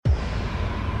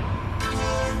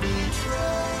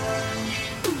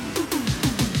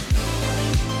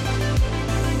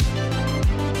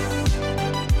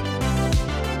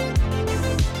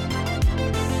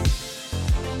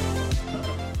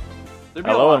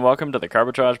Hello and welcome to the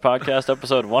Carbitrage Podcast,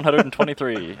 episode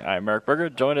 123. I'm Eric Berger,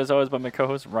 joined as always by my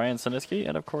co-host Ryan Siniski,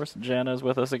 and of course Jana is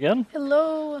with us again.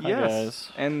 Hello. Hi,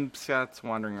 guys. And Scott's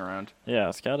wandering around.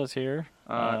 Yeah, Scott is here.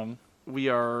 We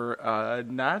are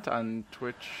not on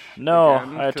Twitch. No,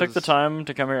 again, I took the time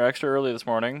to come here extra early this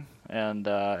morning, and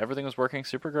everything was working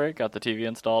super great. Got the TV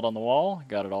installed on the wall,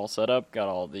 got it all set up, got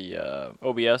all the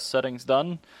OBS settings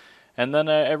done, and then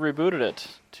I rebooted it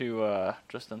to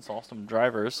just install some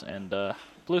drivers, and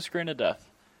blue screen to death.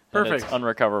 And Perfect. it's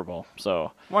unrecoverable.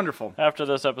 So Wonderful. after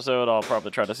this episode, I'll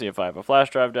probably try to see if I have a flash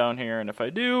drive down here, and if I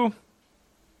do,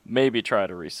 maybe try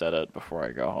to reset it before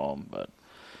I go home. But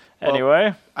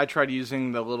anyway, I tried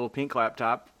using the little pink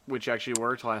laptop, which actually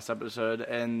worked last episode,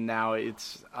 and now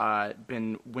it's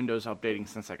been Windows updating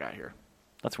since I got here.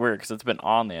 that's weird because it's been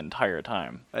on the entire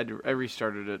time. I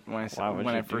restarted it when Why would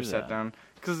I you do first sat that? down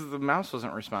because the mouse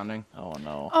wasn't responding. Oh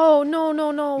no. Oh, no.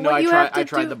 No, What you have to I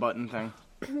tried do, the button thing.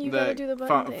 You gotta do the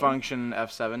button thing. Function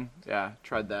F7. Yeah,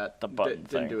 tried that. The button Didn't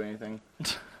thing. do anything.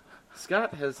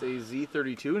 Scott has a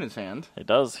Z32 in his hand. It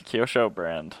does, Kyosho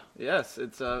brand. Yes,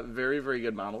 it's a very, very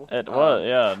good model. It was,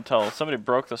 yeah, until somebody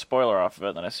broke the spoiler off of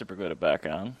it, then I super glued it back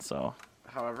on, so.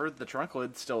 However, the trunk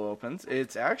lid still opens.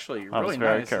 It's actually I was really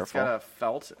very nice. careful. It's got a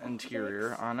felt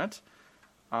interior on it. Is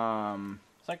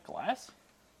that glass?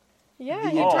 Yeah, The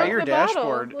you broke entire the bottle.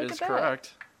 dashboard Look is at that.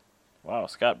 correct. Wow,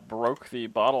 Scott broke the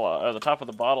bottle, the top of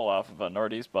the bottle off of a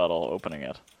Northeast bottle opening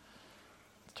it.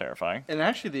 It's terrifying. And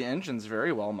actually, the engine's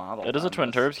very well modeled. It is a on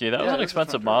twin this. turbine. That was Yeah, an it is a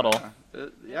expensive twin model.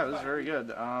 turbine, yeah. It was very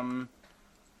good.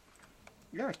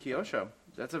 Yeah, Kyosho.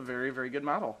 That's a very, very good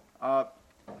model.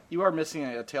 You are missing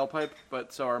a tailpipe,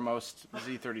 but so are most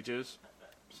Z32s.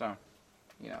 So,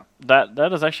 you know. That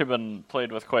has actually been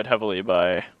played with quite heavily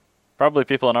by probably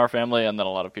people in our family and then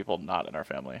a lot of people not in our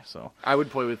family, so. I would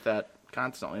play with that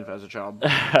constantly if I was a child.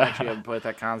 Actually, I would play with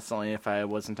that constantly if I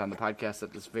wasn't on the podcast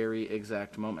at this very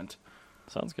exact moment.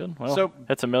 Sounds good. Well, So-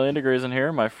 it's 1,000,000 degrees in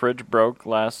here. My fridge broke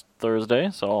last Thursday,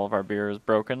 so all of our beer is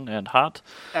broken and hot.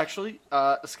 Actually,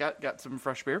 Scott got some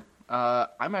fresh beer.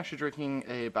 I'm actually drinking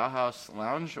a Bauhaus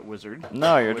Lounge Wizard.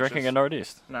 No, you're which drinking is- a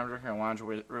Northeast. No, I'm drinking a Lounge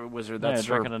Wizard. Yeah, That's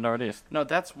you're for, drinking a Northeast. No,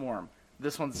 that's warm.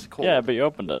 This one's cold. Yeah, but you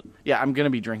opened it. Yeah, I'm going to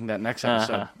be drinking that next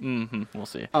episode. Uh-huh. Mm-hmm. We'll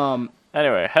see. Um,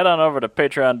 Anyway, head on over to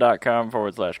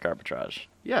patreon.com/carbitrage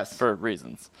yes. for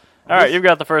reasons. All right, you've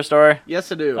got the first story.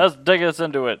 Yes, I do. Let's dig us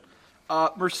into it.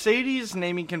 Mercedes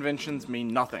naming conventions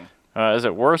mean nothing. Is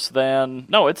it worse than...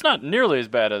 No, it's not nearly as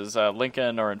bad as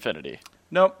Lincoln or Infinity.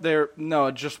 Nope,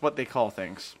 just what they call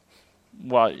things.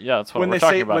 Well, yeah, that's what we're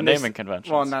talking about, naming conventions.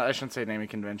 Well, I shouldn't say naming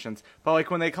conventions, but like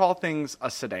when they call things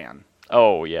a sedan.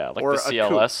 Oh, yeah, like Or the a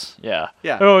CLS. Yeah.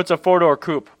 Yeah. Oh, it's a four-door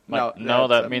coupe. No, No,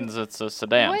 that's that a- means it's a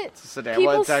sedan. What? It's a sedan. People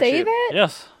Well, it's say actually- that?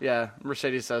 Yes. Yeah,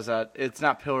 Mercedes says that. It's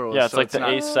not pillarless. Yeah, it's so like the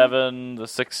not, A7, the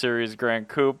 6 Series Grand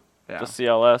Coupe, Yeah. the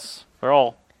CLS. They're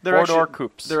all They're four-door actually-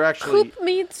 coupes. They're actually... Coupe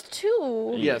means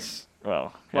two. Yes.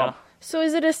 Well, yeah. Well, So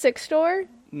is it a six-door?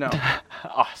 No.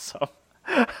 Awesome.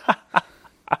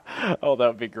 Oh, that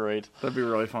would be great. That'd be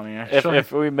really funny, If actually.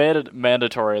 if we made it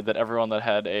mandatory that everyone that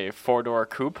had a four-door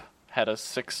coupe had a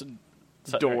six-door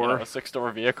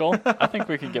vehicle, I think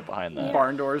we could get behind that.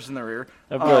 Barn doors in the rear.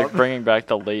 That'd be like bringing back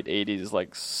the late 80s,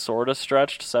 like sort of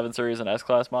stretched 7 Series and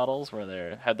S-Class models where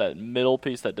they had that middle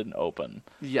piece that didn't open.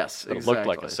 Yes, But exactly. it looked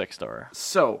like a 6-door.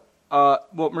 So,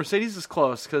 well, Mercedes is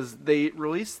close because they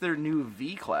released their new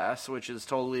V-Class, which is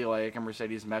totally like a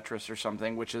Mercedes Metris or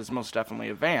something, which is most definitely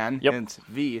a van. Yep. And it's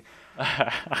V.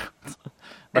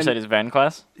 Mercedes van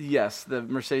class? Yes, the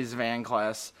Mercedes van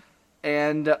class.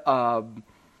 And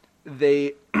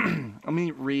they, let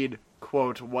me read,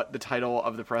 quote, what the title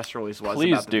of the press release was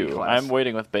Please about the do. V-Class. I'm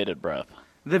waiting with bated breath.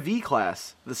 The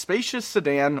V-Class, the spacious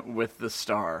sedan with the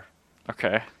star.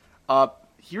 Okay.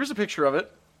 Here's a picture of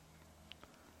it.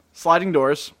 Sliding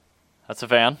doors. That's a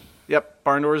van. Yep,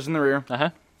 barn doors in the rear. Uh-huh.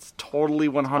 It's totally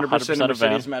 100% 100% a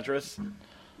Mercedes Metris.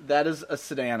 That is a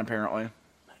sedan, apparently.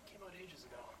 That came out ages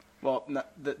ago. Well,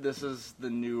 this is the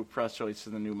new press release to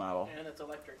the new model. And it's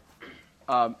electric.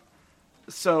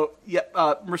 So, yeah,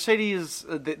 Mercedes,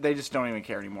 they just don't even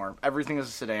care anymore. Everything is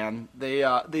a sedan. They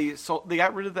got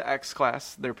rid of the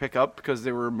X-Class, their pickup, because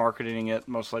they were marketing it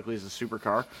most likely as a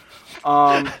supercar.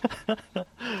 I'm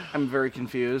very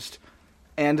confused.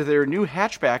 And their new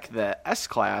hatchback, the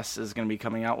S-Class, is going to be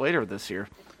coming out later this year.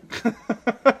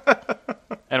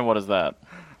 And what is that?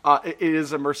 It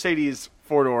is a Mercedes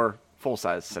four-door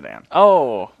full-size sedan,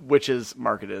 Oh, which is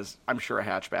marketed as, I'm sure, a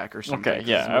hatchback or something. okay.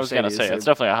 Yeah, 'cause I was going to Mercedes, say, it's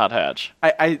definitely a hot hatch.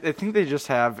 I think they just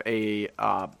have a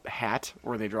hat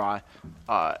where they draw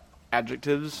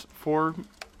adjectives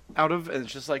out of, and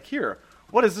it's just like, here,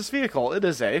 what is this vehicle? It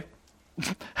is a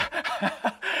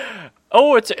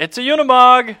Oh, it's a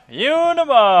Unimog.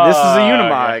 Unimog. This is a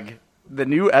Unimog. The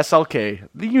new SLK,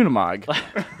 the Unimog.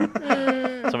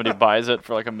 Somebody buys it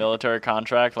for like a military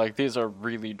contract. Like, these are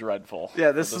really dreadful.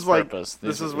 Yeah, this for is like purpose.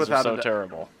 this These is are without so a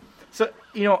terrible. So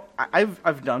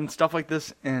I've done stuff like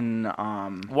this in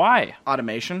Why?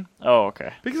 automation Oh,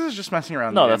 okay. because it's just messing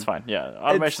around. No, the that's game. fine. Yeah,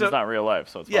 automation is not real life,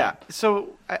 so it's Yeah, fine. so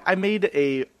I made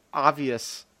a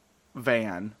obvious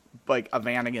van, like a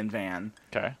Vanagon van.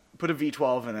 Okay. Put a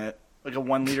V12 in it, like a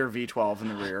 1 liter V12 in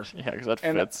the rear. Yeah, because that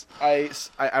And fits.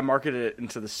 I marketed it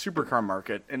into the supercar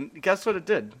market, and guess what it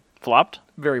did? Flopped?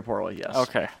 Very poorly, yes.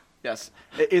 Okay. Yes.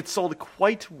 It sold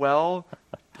quite well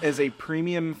as a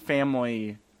premium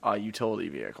family utility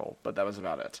vehicle, but that was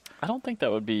about it. I don't think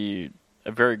that would be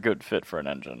a very good fit for an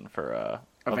engine for a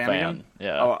Vanagon? van.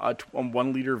 Yeah. Oh, a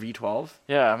 1 liter V12?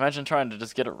 Yeah, imagine trying to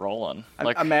just get it rolling.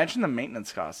 Like, Imagine the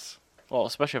maintenance costs. well,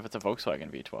 especially if it's a Volkswagen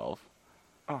V12.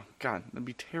 Oh, God, that'd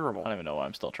be terrible. I don't even know why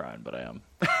I'm still trying, but I am.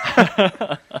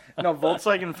 No,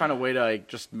 Volkswagen found a way to like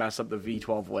just mess up the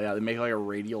V12 layout. They make like a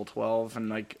radial 12, and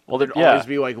like Well, there'd yeah. always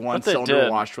be like one What they cylinder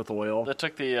did- washed with oil. They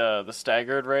took the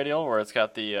staggered radial where it's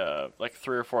got the like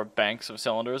 3 or 4 banks of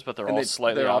cylinders, but they're And all they-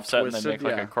 slightly they're all offset and they twisted, make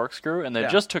like yeah. a corkscrew. And they Yeah.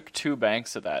 just took 2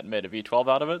 banks of that and made a V12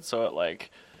 out of it. So it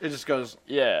like, It just goes.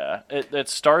 yeah, it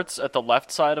starts at the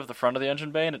left side of the front of the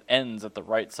engine bay and it ends at the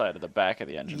right side of the back of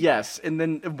the engine. bay. Yes, and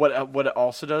then what it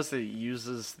also does, it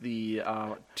uses the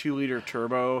 2 liter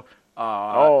turbo.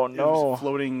 Oh, no.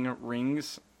 Floating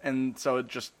rings, and so it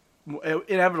just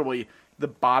inevitably the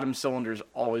bottom cylinders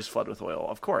always flood with oil.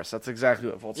 Of course, that's exactly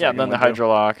what Volkswagen. Yeah, and then the would do.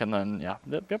 hydrolock, and then yep.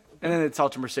 And then it's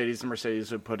out to Mercedes, and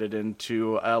Mercedes would put it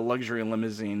into a luxury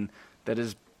limousine that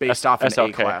is based off an SLK.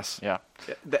 A class. Yeah.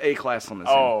 The A class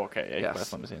limousine. Oh, okay. Yes.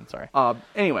 A-class limousine. Sorry.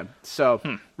 Anyway, so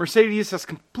Mercedes has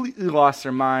completely lost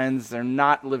their minds. They're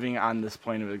not living on this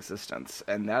plane of existence,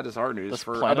 and that is our news This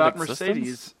for plan of about existence?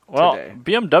 Mercedes Well, today.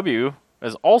 BMW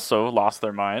has also lost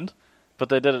their mind, but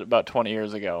they did it about 20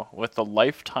 years ago with the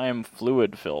lifetime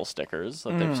fluid fill stickers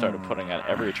that they've started putting on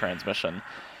every transmission.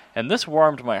 And this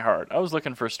warmed my heart. I was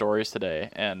looking for stories today,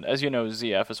 and as you know,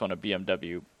 ZF is one of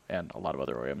BMW and a lot of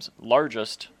other OEMs'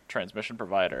 largest transmission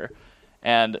provider.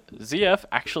 And ZF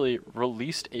actually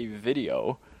released a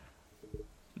video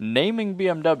naming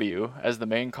BMW as the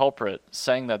main culprit,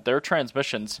 saying that their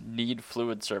transmissions need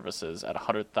fluid services at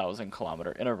 100,000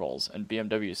 kilometer intervals, and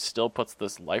BMW still puts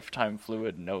this lifetime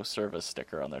fluid no service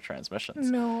sticker on their transmissions.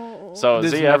 No. So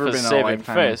There's ZF never is been a saving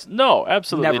lifetime. face. No,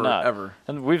 absolutely Never, not. ever.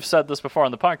 And we've said this before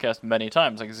on the podcast many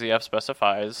times. Like, ZF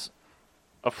specifies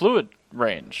a fluid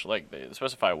range. Like, they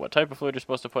specify what type of fluid you're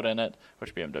supposed to put in it,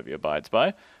 which BMW abides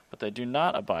by, but they do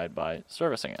not abide by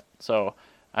servicing it. So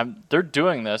they're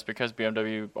doing this because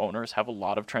BMW owners have a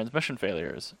lot of transmission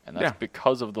failures, and that's Yeah.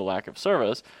 because of the lack of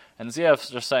service. And ZF's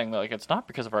just saying, like, it's not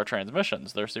because of our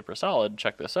transmissions. They're super solid.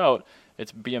 Check this out.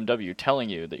 It's BMW telling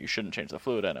you that you shouldn't change the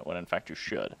fluid in it, when in fact you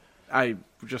should. I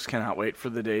just cannot wait for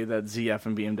the day that ZF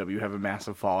and BMW have a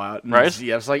massive fallout. And Right?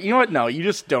 ZF's like, you know what? No, you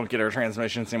just don't get our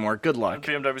transmissions anymore. Good luck.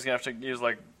 BMW's gonna have to use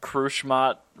like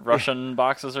Krushmat Russian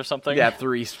boxes or something. Yeah,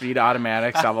 3-speed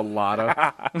automatics out of a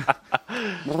Lada.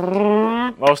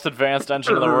 Most advanced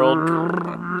engine in the world.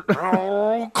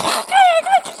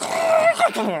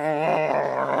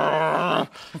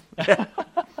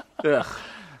 Ugh.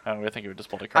 I think it would just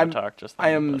pull a car talk. Just I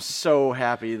then, am but- so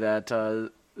happy that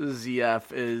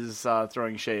ZF is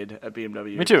throwing shade at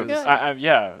BMW. Me too. 'cause-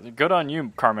 Yeah, good on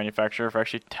you, car manufacturer, for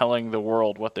actually telling the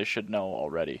world what they should know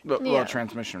already. Well, Yeah.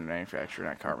 transmission manufacturer,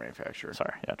 not car manufacturer.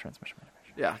 Sorry, yeah, transmission manufacturer.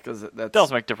 Yeah, because that's They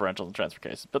also make differentials and transfer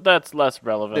cases, but that's less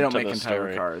relevant they don't to make the entire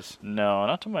story. cars. No,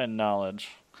 not to my knowledge.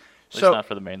 At So- least not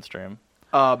for the mainstream.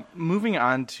 Moving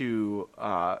on to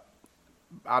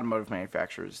automotive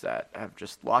manufacturers that have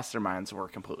just lost their minds and we're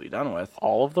completely done with.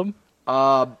 All of them?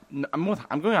 I'm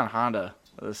going on Honda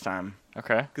this time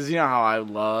Okay. because you know how I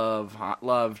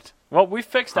loved. Well, we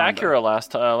fixed Honda. Acura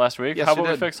last week. Yes, How we about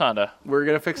we did. fix Honda? We're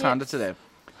gonna fix Honda Yes. today.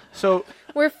 So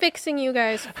We're fixing you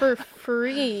guys for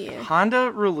free.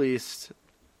 Honda released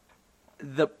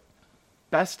the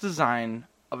best design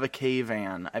of a K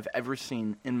van I've ever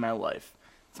seen in my life.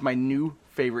 It's my new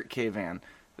favorite K van.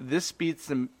 This beats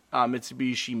the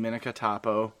Mitsubishi Minica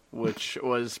Topo, which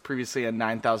was previously a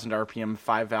 9,000 RPM,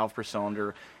 5-valve per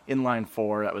cylinder, inline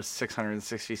 4. That was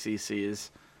 660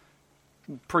 cc's.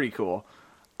 Pretty cool.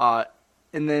 And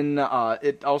then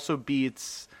it also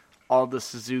beats all the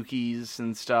Suzukis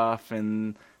and stuff,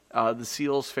 and the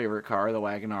Seal's favorite car, the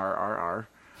Wagoneer RR.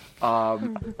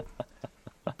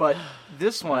 But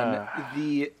this one,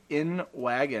 the In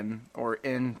Wagon, or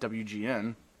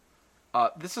NWGN,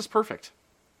 this is perfect.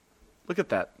 Look at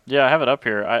that. Yeah, I have it up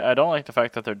here. I don't like the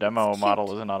fact that their demo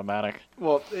model isn't automatic.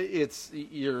 Well,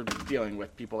 you're dealing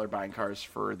with people that are buying cars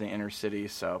for the inner city,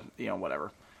 so,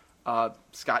 whatever.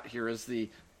 Scott, here is the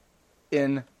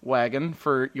in wagon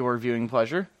for your viewing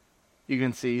pleasure. You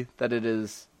can see that it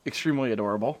is extremely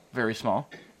adorable, very small.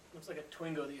 Looks like a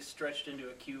Twingo that you stretched into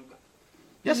a cube.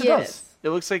 Yes, it Yes. does. It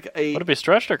looks like a... Would it be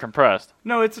stretched or compressed?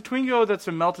 No, it's a Twingo that's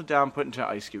been melted down, put into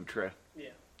an ice cube tray. Yeah.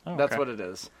 Oh, That's okay. what it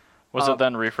is. Was it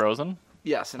then refrozen?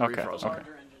 Yes, and Okay. refrozen.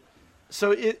 Larger engine.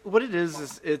 So what it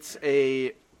is it's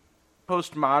a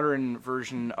postmodern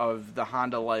version of the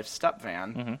Honda Life step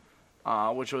van,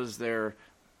 which was their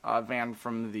van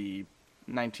from the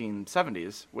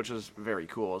 1970s, which was very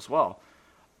cool as well.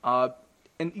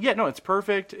 And yeah, no, it's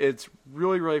perfect. It's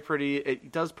really, really pretty.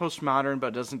 It does postmodern, but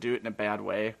it doesn't do it in a bad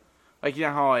way. Like, you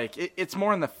know how it's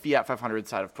more on the Fiat 500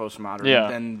 side of postmodern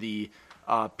than the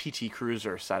PT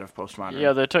Cruiser side of postmodern.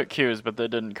 Yeah, they took cues, but they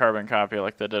didn't carbon copy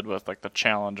like they did with like the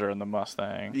Challenger and the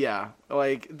Mustang. Yeah,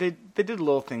 like they did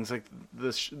little things like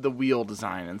the wheel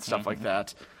design and stuff like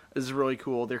that is really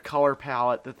cool. Their color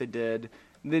palette that they did,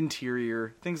 the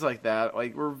interior, things like that,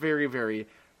 like were very, very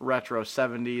retro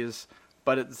 70s,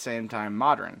 but at the same time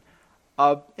modern.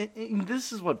 And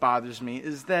this is what bothers me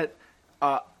is that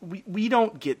we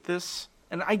don't get this,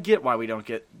 and I get why we don't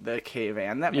get the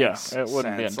K-Van. That makes it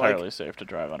wouldn't be sense. entirely Like, safe to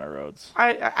drive on our roads.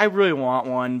 I really want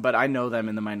one, but I know them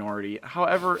in the minority.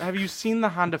 However, have you seen the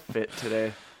Honda Fit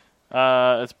today?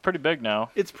 It's pretty big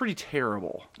now. It's pretty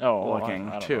terrible looking,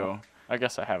 I don't too. know. I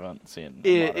guess I haven't seen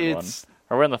the modern one.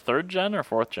 Are we on the 3rd gen or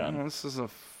 4th gen? This is a I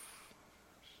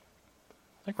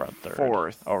think we're on 3rd.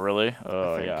 4th. Oh, really?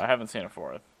 Oh, think. yeah. I haven't seen a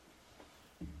 4th.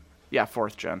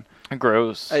 4th gen.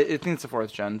 Gross. I think it's a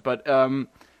 4th gen, but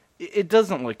it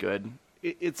doesn't look good.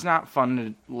 It's not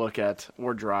fun to look at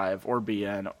or drive or be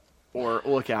in or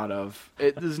look out of.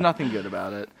 There's nothing good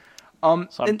about it. So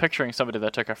I'm and- picturing somebody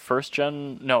that took a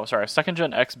 2nd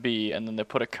gen XB, and then they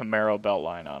put a Camaro belt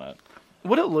line on it.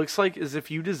 What it looks like is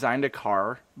if you designed a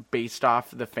car based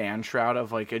off the fan shroud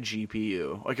of like a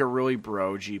GPU, like a really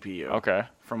bro GPU. Okay.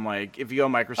 From like if you go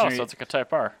micro. Oh, so it's like a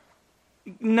Type R.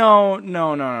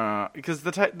 No. Because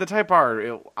the Type R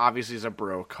it obviously is a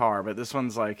bro car, but this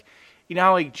one's like, you know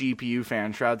how like GPU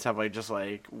fan shrouds have like just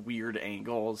like weird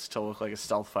angles to look like a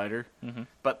stealth fighter,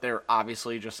 but they're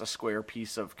obviously just a square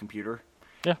piece of computer.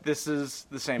 Yeah. This is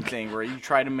the same thing where you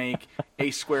try to make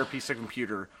a square piece of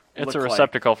computer. It's look a like-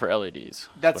 receptacle for LEDs.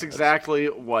 That's exactly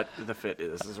what the Fit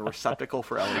is a receptacle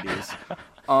for LEDs.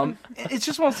 It's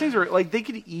just one of those things where like they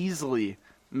could easily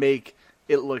make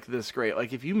it look this great.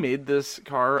 Like if you made this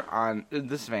car on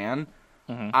this van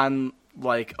on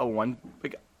like a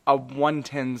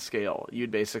 110 scale,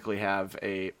 you'd basically have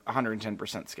a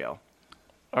 110% scale.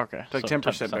 Okay. Like so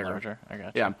 10% bigger. larger. I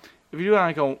got you. Yeah. If you do it on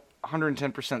like a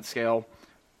 110% scale,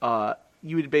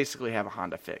 you would basically have a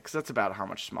Honda Fit, 'cause that's about how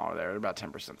much smaller they're. They're about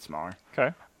 10% smaller.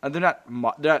 Okay. They're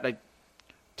not like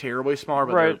terribly smaller,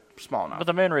 but Right. they're small enough. But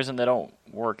the main reason they don't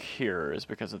work here is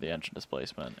because of the engine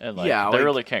displacement, and like Yeah, they like-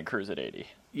 really can't cruise at 80.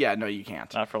 Yeah, no, you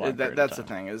can't. Not for a long period of That's the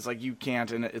time. thing. Is like you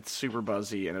can't, and it's super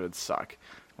buzzy, and it would suck.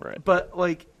 Right. But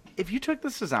like, if you took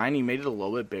this design, and you made it a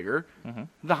little bit bigger, Mm-hmm.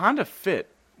 the Honda Fit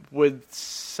would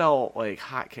sell like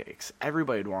hotcakes.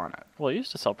 Everybody'd want it. Well, it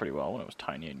used to sell pretty well when it was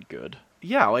tiny and good.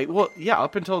 Yeah,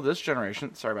 up until this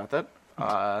generation. Sorry about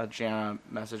that. Jana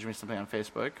messaged me something on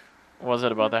Facebook. Was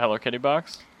it about the Hello Kitty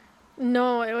box?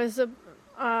 No, it was a.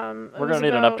 We're gonna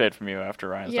need an update from you after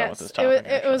Ryan's done with Yes, this topic.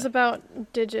 it was actually.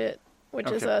 about Digit, which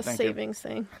is Okay, a thank you. savings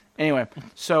thing. Anyway,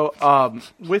 so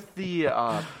with the,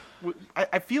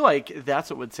 I feel like that's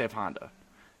what would save Honda,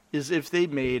 is if they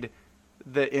made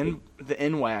the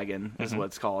in wagon is what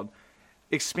it's called,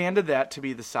 expanded that to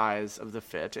be the size of the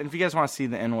Fit. And if you guys want to see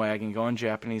the in wagon, go on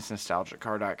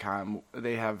JapaneseNostalgiaCar.com.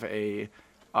 They have a,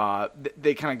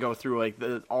 they kind of go through like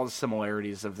all the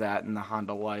similarities of that and the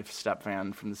Honda Life step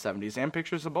van from the 70s and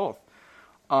pictures of both.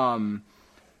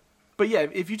 But yeah,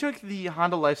 if you took the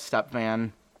Honda Life step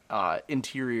van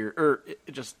interior or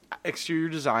just exterior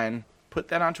design, put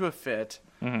that onto a Fit.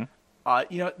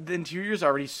 The interior is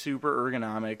already super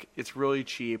ergonomic. It's really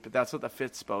cheap. That's what the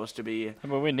Fit's supposed to be. I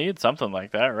mean, we need something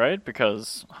like that, right?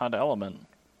 Because Honda Element.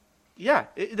 Yeah,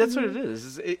 that's what it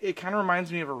is. It kind of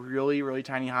reminds me of a really, really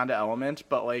tiny Honda Element,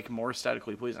 but like more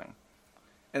aesthetically pleasing.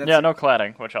 And Yeah, no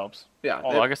cladding, which helps. Yeah,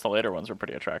 Although I guess the later ones were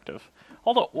pretty attractive.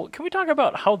 Although, can we talk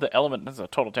about how the Element, this is a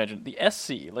total tangent, the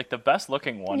SC, like the best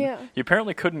looking one, Yeah. you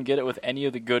apparently couldn't get it with any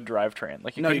of the good drivetrain.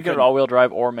 Like you No, couldn't you get it couldn't. all-wheel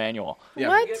drive or manual. Yeah.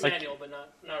 What? Get manual, but not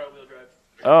all-wheel drive.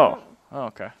 Oh,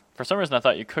 okay. For some reason, I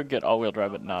thought you could get all-wheel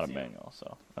drive, but not a manual.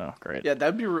 So, oh, great. Yeah,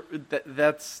 that'd be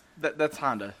that's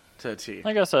Honda to a T.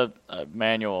 I guess a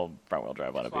manual front wheel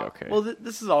drive ought to be okay. Well,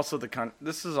 this is also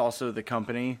the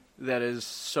company that is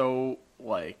so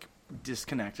like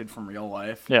disconnected from real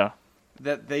life yeah.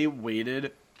 that they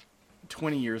waited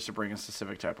 20 years to bring us the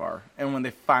Civic Type R, and when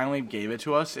they finally gave it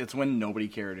to us, it's when nobody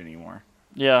cared anymore.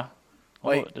 Yeah.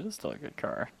 Well, Like- it is still a good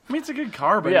car. I mean, it's a good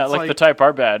car, but But yeah, it's like the Type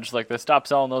R badge, like they stopped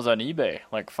selling those on eBay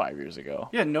like 5 years ago.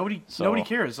 yeah, nobody So,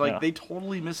 cares. Like yeah. they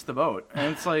totally missed the boat,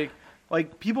 and it's like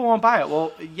people won't buy it.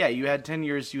 Well, yeah, you had 10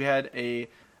 years. You had a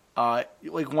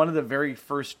like one of the very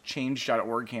first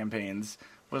Change.org campaigns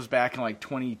was back in like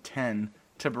 2010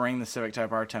 to bring the Civic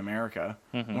Type R to America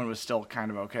Mm-hmm. when it was still kind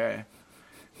of okay.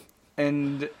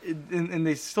 And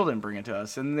they still didn't bring it to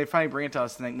us, and they finally bring it to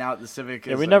us. And like, now that the Civic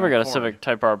is Yeah, we never got a Accord. Civic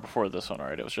Type R before this one,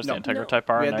 right? It was just No. the Integra No. Type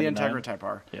R. We in had the 99? Integra Type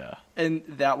R. Yeah. And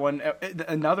that one,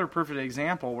 another perfect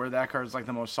example where that car is like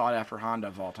the most sought after Honda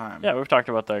of all time. Yeah, we've talked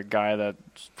about the guy that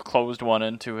closed one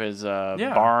into his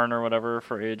barn or whatever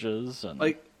for ages. And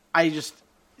Like,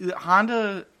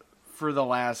 Honda for the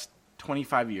last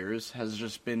 25 years has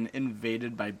just been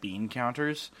invaded by bean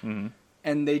counters,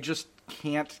 and they just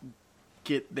can't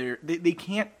get their, they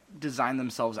can't design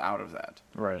themselves out of that.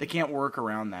 Right. They can't work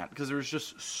around that because there's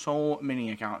just so many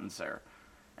accountants there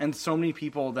and so many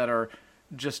people that are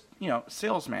just,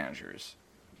 sales managers,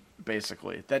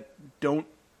 basically, that don't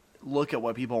look at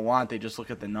what people want. They just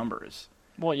look at the numbers.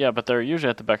 Well, yeah, but they're usually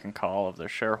at the beck and call of their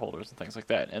shareholders and things like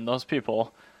that. And those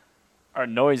people are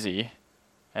noisy,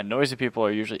 and noisy people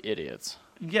are usually idiots.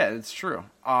 Yeah, it's true.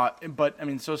 But, I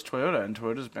mean, so is Toyota, and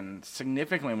Toyota's been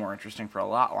significantly more interesting for a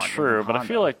lot longer. True, than but I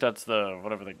Honda. feel like that's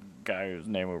the guy whose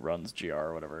name who runs GR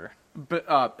or whatever. But,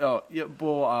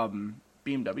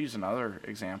 BMW's another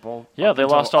example. Yeah, they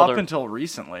lost all up their- until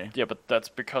recently. Yeah, but that's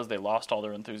because they lost all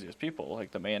their enthusiast people. Like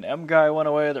the main M guy went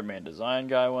away, their main design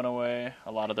guy went away,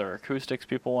 a lot of their acoustics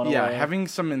people went Yeah, away. having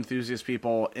some enthusiast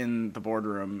people in the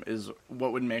boardroom is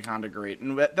what would make Honda great,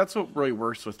 and that's what really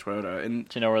works with Toyota. And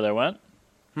Do you know where they went?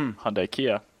 Hyundai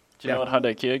Kia. Do you know what Yeah.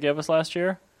 Hyundai Kia gave us last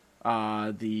year?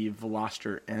 the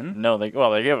Veloster N. No, they gave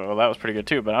it. Well, that was pretty good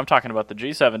too. But I'm talking about the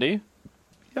G70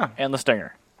 Yeah, and the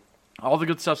Stinger. all the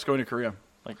good stuff's going to Korea.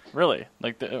 Like really,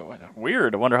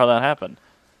 weird. I wonder how that happened.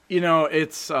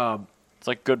 It's It's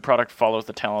like good product follows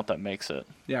the talent that makes it.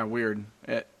 weird.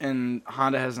 And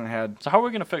Honda hasn't had. So how are we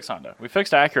going to fix Honda? We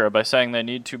fixed Acura by saying they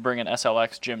need to bring an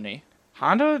SLX Jimny.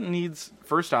 Honda needs,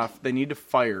 first off, they need to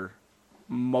fire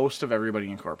most of everybody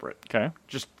in corporate. Okay,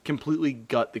 Just completely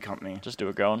gut the company. just do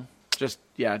it going. Just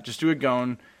do it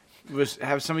going.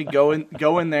 Have somebody go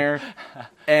in there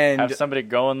and Have somebody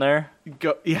go in there.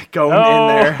 go in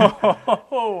there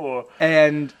Oh,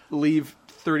 and leave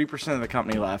 30% of the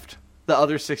company left. The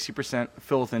other 60%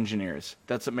 fill with engineers.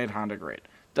 That's what made Honda great.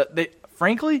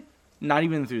 Frankly, not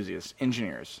even enthusiasts,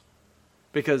 engineers.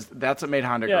 Because that's what made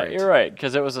Honda yeah, great. you're right.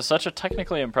 Because it was such a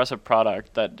technically impressive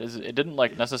product that it didn't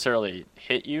like necessarily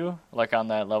hit you like on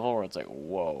that level where it's like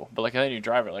whoa, but like then you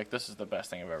drive it like this is the best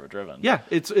thing I've ever driven. Yeah,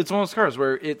 it's one of those cars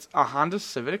where it's a Honda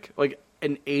Civic, like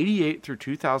an 88 through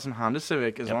 2000 Honda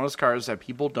Civic is Yep. one of those cars that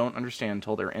people don't understand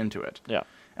until they're into it. Yeah.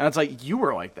 And it's like, you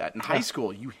were like that. In high Yeah.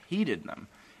 school, you hated them.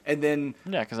 And then,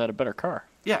 Yeah, because I had a better car.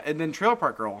 Trailer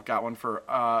Park Girl got one for...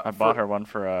 I bought her one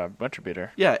for a winter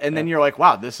beater. Yeah, and then you're like,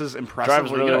 wow, this is impressively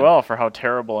Drives really good. well for how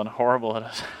terrible and horrible it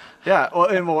is. Yeah,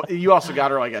 well, you also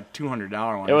got her like a $200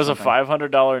 one. It or was a something.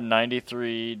 $500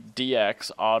 93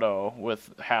 DX auto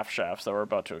with half shafts that were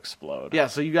about to explode. Yeah,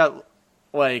 so you got,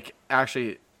 like,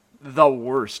 actually the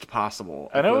worst possible.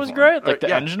 And it was equivalent. great. Like, the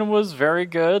yeah. engine was very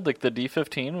good. Like, the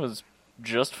D15 was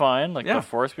just fine. Like, Yeah. the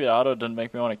 4-speed auto didn't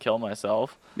make me want to kill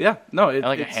myself. Yeah, no, And,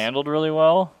 like, it it's... handled really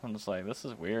well. I'm just like, this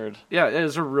is weird. Yeah, it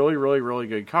is a really, really, really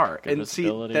good car. Good and see,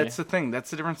 visibility. that's the thing. That's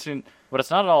the difference in... But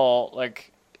it's not at all,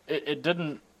 like, it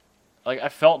didn't, like, I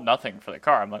felt nothing for the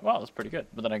car. I'm like, wow, that's pretty good.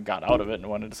 But then I got out of it and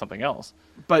went into something else.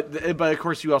 But of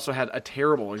course, you also had a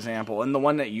terrible example. And the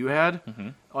one that you had,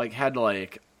 had,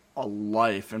 like, a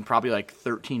life and probably, like,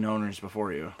 13 owners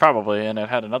before you. Probably, and it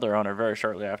had another owner very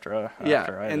shortly after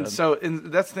I And did. so and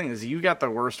that's the thing is you got the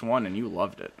worst one and you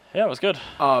loved it. Yeah, it was good.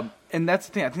 And that's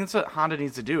the thing. I think that's what Honda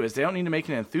needs to do is they don't need to make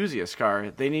an enthusiast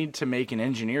car. They need to make an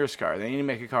engineer's car. They need to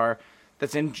make a car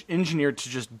that's engineered to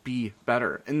just be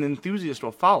better, and the enthusiast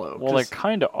will follow. Well, 'cause they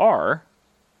kind of are.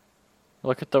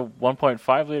 Look at the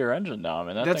 1.5 liter engine now. I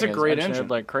mean, That's thing a is great engineered engine.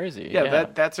 like crazy. yeah,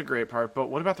 that's a great part. But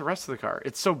what about the rest of the car?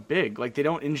 It's so big. Like they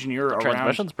don't engineer around.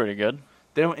 Transmission's pretty good.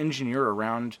 They don't engineer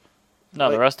around No,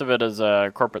 Like- the rest of it is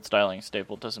corporate styling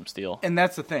stapled to some steel. And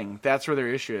that's the thing. That's where their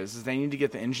issue is they need to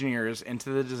get the engineers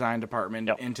into the design department,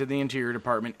 Yep. into the interior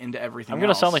department, into everything I'm going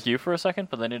to sound else. like you for a second,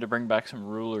 but they need to bring back some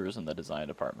rulers in the design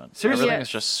department. Seriously? Everything Yes.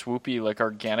 is just swoopy, like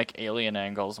organic alien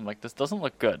angles. I'm like, this doesn't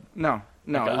look good. No.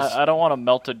 Like, it's- I don't want a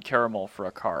melted caramel for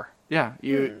a car. Yeah,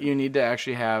 you need to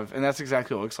actually have, and that's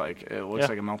exactly what it looks like. It looks Yeah.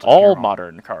 like a melted All caramel.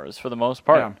 modern cars, for the most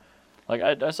part. Yeah. Like,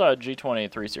 I saw a G20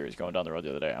 3 Series going down the road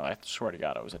the other day, and I swear to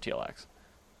God, it was a TLX.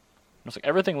 It's like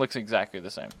everything looks exactly the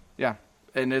same. Yeah,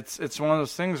 and it's one of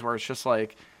those things where it's just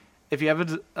like, if you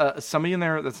have somebody in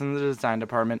there that's in the design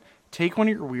department, take one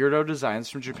of your weirdo designs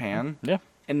from Japan Yeah.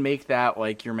 and make that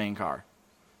like your main car,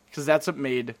 because that's what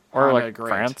made Or Honda like great.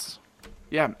 France.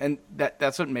 Yeah, and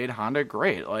that's what made Honda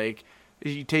great. Like,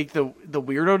 you take the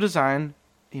weirdo design,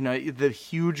 the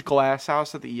huge glass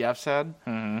house that the EFs had,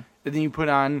 Mm-hmm. and then you put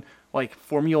on like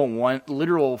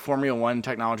literal Formula One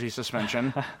technology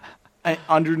suspension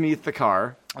underneath the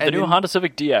car. The and new then- Honda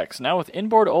Civic DX, now with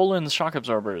inboard Öhlins shock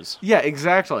absorbers. Yeah,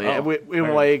 exactly. Oh, very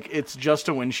Like, it's just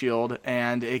a windshield,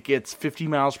 and it gets 50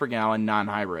 miles per gallon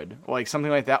non-hybrid, like something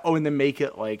like that. Oh, and then make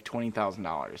it like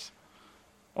 $20,000.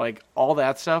 Like, all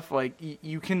that stuff. Like,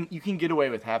 you can get away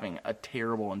with having a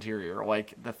terrible interior,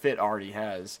 like the Fit already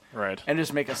has, Right. and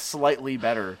just make a slightly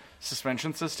better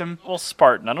suspension system. Well,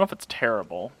 Spartan. I don't know if it's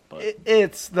terrible, but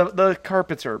It's the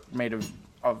carpets are made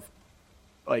of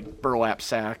like burlap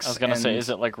sacks. I was gonna say, and- is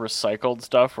it like recycled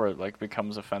stuff where it like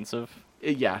becomes offensive?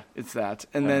 Yeah, it's that.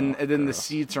 And then the gross.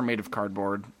 seats are made of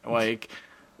cardboard. Like,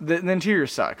 the interior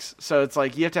sucks. So it's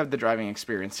like you have to have the driving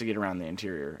experience to get around the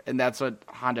interior. And that's what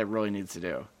Honda really needs to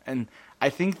do. And I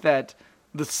think that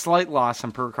the slight loss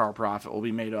in per car profit will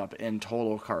be made up in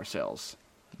total car sales.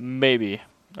 Maybe.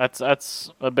 That's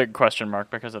a big question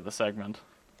mark because of the segment.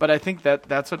 But I think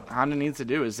that's what Honda needs to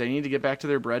do is they need to get back to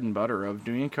their bread and butter of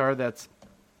doing a car that's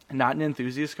not an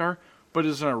enthusiast car, but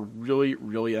is a really,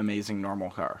 really amazing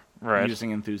normal car. Right.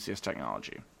 Using enthusiast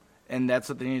technology. And that's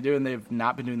what they need to do, and they've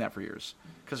not been doing that for years.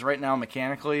 Because right now,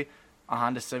 mechanically, a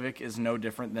Honda Civic is no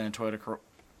different than a Toyota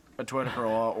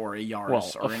Corolla or a Yaris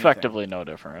Well, or anything. effectively no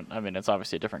different. I mean, it's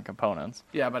obviously different components.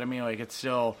 Yeah, but I mean, like, it's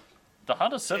still... The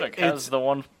Honda Civic It's- has the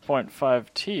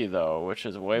 1.5T, though, which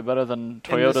is way better than And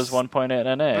Toyota's this- 1.8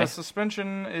 The NA.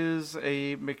 suspension is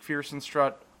a McPherson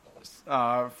strut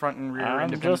front and rear I'm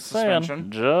independent just saying.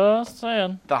 suspension. Just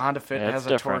saying. The Honda Fit It's has a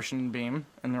different. torsion beam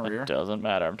in the rear. It doesn't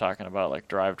matter. I'm talking about, like,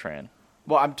 drivetrain.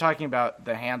 Well, I'm talking about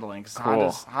the handling. 'Cause Cool.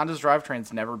 Honda's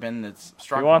drivetrain's never been its If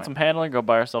strong you want point. some handling, go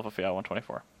buy yourself a Fiat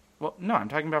 124. Well, no, I'm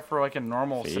talking about for like a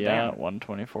normal Fiat sedan.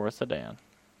 124 sedan.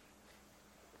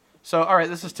 So, all right,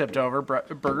 this is tipped over.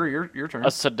 Burger, your turn. A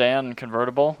sedan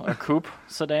convertible? A coupe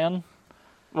sedan?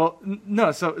 Well,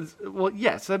 no, so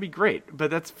yes, that'd be great, but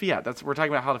that's Fiat. We're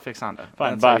talking about how to fix Honda.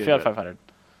 Fine, That's buy how a you Fiat do it. 500.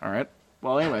 All right.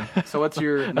 Well, anyway, so what's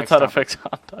your That's next how to topic? fix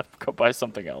Honda. Go buy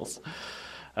something else.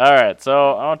 All right,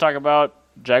 so I want to talk about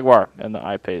Jaguar and the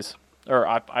I-Pace. Or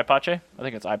I-Pace? I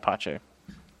think it's I-Pace.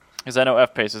 Because I know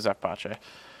F-Pace is F-Pace.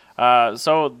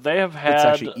 So they have had... It's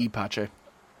actually E-Pace.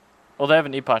 Well, they have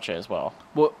an E-Pace as well.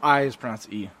 Well, I is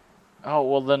pronounced E. Oh,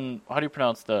 well then, how do you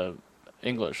pronounce the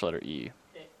English letter E?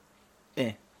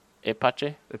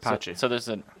 Apache? Apache. So there's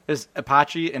an... There's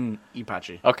Apache and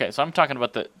E-Pace. Okay, so I'm talking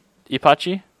about the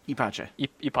Apache? E-Pace.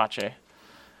 Ipache.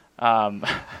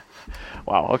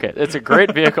 Wow, okay. It's a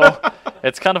great vehicle.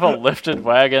 It's kind of a lifted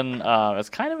wagon. It's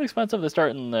kind of expensive. They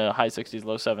start in the high 60s,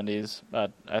 low 70s.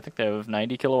 I think they have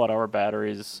 90 kilowatt-hour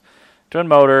batteries, twin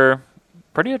motor,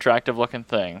 pretty attractive looking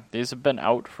thing. These have been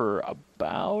out for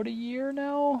about a year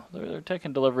now. They're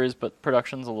taking deliveries, but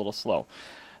production's a little slow.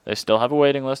 They still have a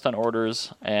waiting list on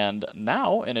orders, and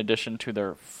now, in addition to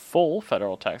their full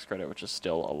federal tax credit, which is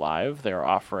still alive, they're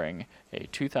offering a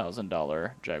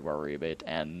 $2,000 Jaguar rebate,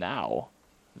 and now,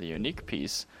 the unique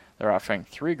piece, they're offering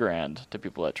 $3,000 to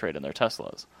people that trade in their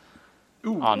Teslas.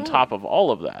 On top of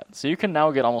all of that. So you can now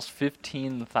get almost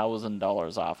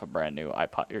 $15,000 off a brand new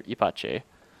Apache.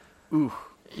 Ooh.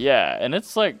 Yeah, and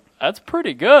it's like, that's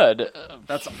pretty good.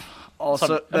 That's also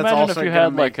So that's imagine also if you gonna had,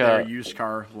 make like, their a- used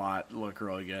car lot look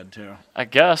really good too. I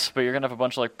guess, but you're gonna have a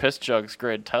bunch of like piss jugs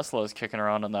grade Teslas kicking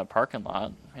around in that parking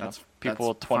lot. You know, people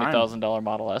with that's fine. $20,000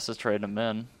 Model S's trading them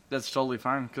in. That's totally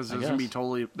fine because I there's gonna be guess.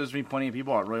 there's gonna be plenty of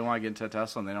people that really want to get into a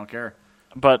Tesla and they don't care.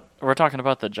 But we're talking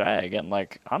about the Jag, and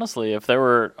like honestly, if they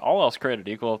were all else created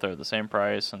equal, if they were the same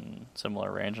price and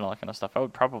similar range and all that kind of stuff, I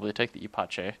would probably take the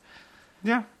Apache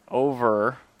Yeah.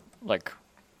 over like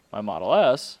my Model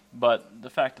S. But the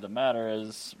fact of the matter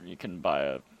is, you can buy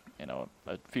a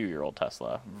few-year-old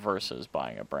Tesla versus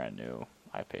buying a brand new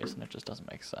I-Pace, and it just doesn't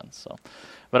make sense. So,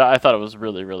 but I thought it was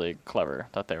really, really clever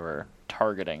that they were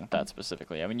targeting that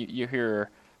specifically. I mean, you hear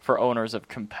for owners of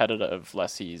competitive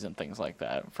lessees and things like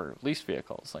that for lease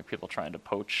vehicles, like people trying to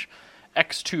poach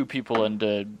X2 people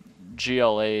into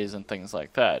GLAs and things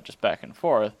like that, just back and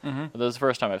forth. But this is the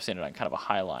first time I've seen it on kind of a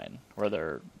high line where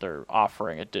they're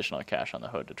offering additional cash on the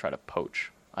hood to try to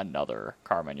poach another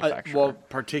car manufacturer. Well,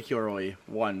 particularly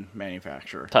one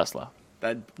manufacturer. Tesla.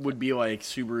 That would be like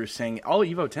Subaru saying, all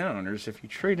Evo 10 owners, if you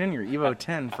trade in your Evo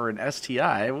 10 for an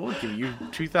STI, we'll give you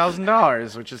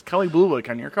 $2,000, which is Kelly Blue Book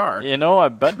on your car. You know, I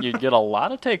bet you'd get a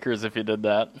lot of takers if you did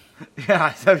that.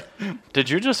 Yeah.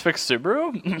 Did you just fix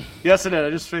Subaru? Yes, I did.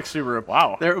 I just fixed Subaru.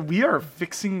 Wow. We are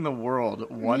fixing the world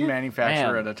one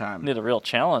manufacturer at a time. Need a real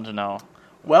challenge now.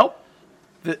 Well,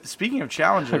 speaking of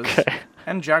challenges, Okay.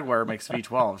 and Jaguar makes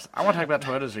V12s. I want to talk about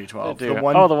Toyota's V12. Dude. The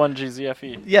one, Oh, the one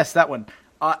GZFE. yes, that one.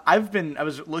 I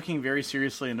was looking very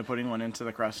seriously into putting one into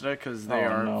the Cressida because they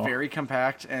are very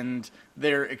compact and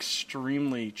they're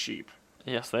extremely cheap.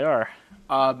 Yes, they are.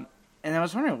 And I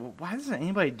was wondering, well, why doesn't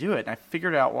anybody do it? And I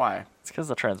figured out why. It's because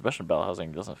the transmission bell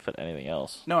housing doesn't fit anything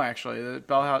else. No, actually,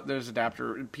 there's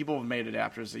adapter. People have made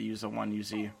adapters that use a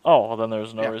 1UZ. Oh, well, then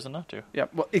there's no Yeah. reason not to. Yeah,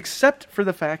 well, except for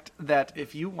the fact that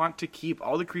if you want to keep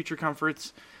all the creature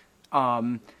comforts,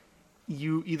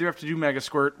 you either have to do Mega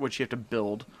Squirt, which you have to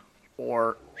build,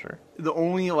 or Sure. the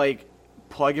only like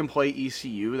plug and play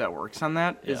ECU that works on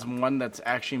that is Yeah. one that's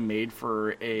actually made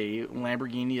for a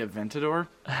Lamborghini Aventador.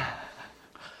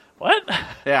 What?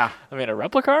 Yeah. I mean, a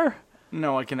replica?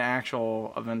 No, like an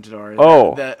actual Aventador.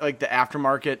 Oh. Like the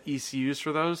aftermarket ECUs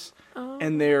for those. Oh,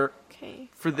 And they're okay.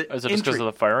 for the Is it just because of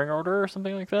the firing order or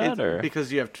something like that? Or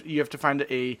because you have to find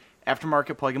a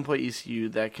aftermarket plug and play ECU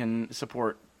that can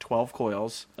support 12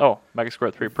 coils. Oh, Mega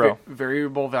Squirt 3 Pro.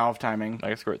 Variable valve timing.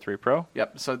 Mega Squirt 3 Pro?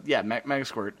 Yep. So yeah, Mega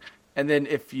Squirt. And then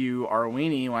if you are a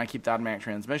weenie, you want to keep the automatic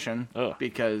transmission Ugh.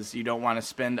 because you don't want to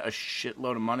spend a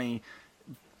shitload of money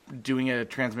doing a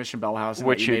transmission bell housing,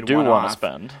 Which that you made do one want to off.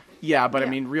 spend. Yeah, but I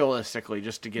Yeah. mean, realistically,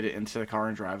 just to get it into the car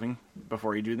and driving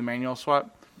before you do the manual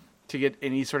swap, to get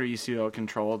any sort of ECU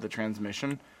control of the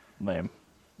transmission, Lame.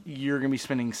 you're gonna be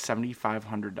spending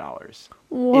 $7,500.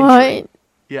 What?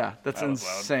 Yeah, that's That was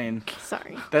loud. insane.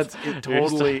 Sorry. That's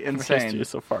totally insane. You're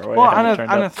so far away. Well, I on haven't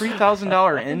turned a up.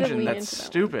 $3,000 had to engine, lean that's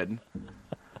into that one. stupid.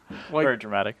 Very Like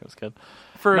dramatic. It was good.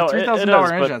 for No, a it $3,000 is,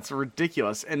 but- engine, that's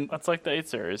ridiculous. And That's like the 8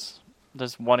 Series.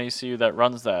 There's one ECU that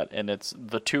runs that, and it's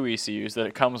the 2 ECUs that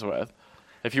it comes with.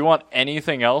 If you want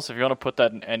anything else, if you want to put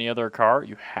that in any other car,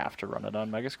 you have to run it on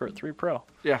Mega Squirt 3 Pro.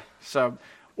 yeah, so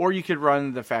or you could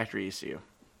run the factory ECU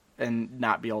and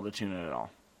not be able to tune it at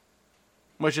all,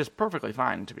 which is perfectly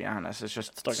fine, to be honest. It's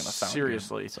just still gonna sound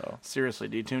seriously, good, so. seriously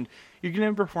detuned. You can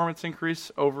have performance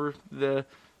increase over the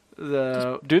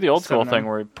Do the old school 7M. thing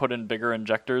where you put in bigger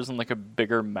injectors and like a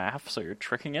bigger MAF, so you're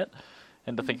tricking it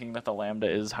into thinking that the Lambda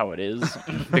is how it is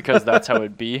because that's how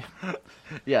it'd be.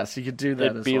 Yes, you could do that.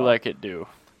 It'd as be well. like it do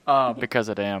because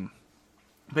it am.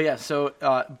 But yeah, so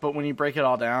but when you break it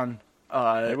all down,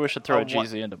 Maybe we should throw a one-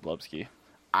 GZ into Blubsky.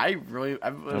 I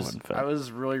wouldn't fit. was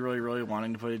really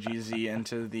wanting to put a GZ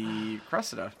into the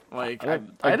Cressida. Like I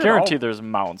had it guarantee all. there's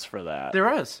mounts for that.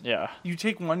 There is. Yeah. You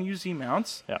take one UZ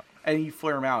mounts Yeah. and you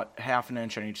flare them out half an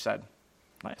inch on each side.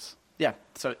 Nice. Yeah,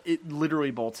 so it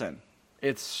literally bolts in.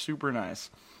 It's super nice.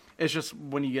 It's just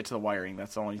when you get to the wiring,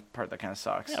 that's the only part that kind of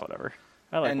sucks. Yeah, whatever.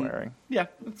 I like And- wiring. Yeah,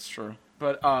 that's true.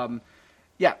 But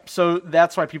yeah, so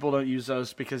that's why people don't use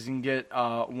those because you can get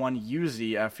one UZ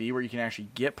FE where you can actually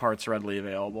get parts readily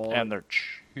available. And they're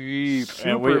cheap.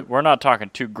 Super- And we're not talking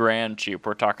 $2,000 cheap.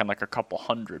 We're talking like a couple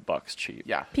 $100 cheap.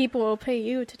 yeah, People will pay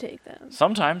you to take them.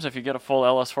 Sometimes if you get a full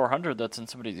LS400 that's in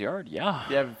somebody's yard, yeah.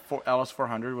 you have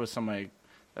LS400 with some like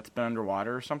that's been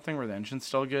underwater or something where the engine's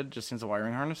still good, just needs a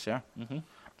wiring harness. Yeah,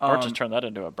 Or just turn that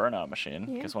into a burnout machine,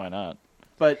 Yeah. because why not?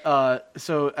 but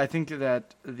so I think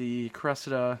that the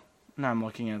Cressida. Now I'm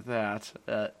looking at that.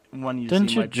 One UZ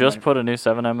Didn't you might be just my- put a new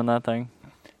 7M in that thing?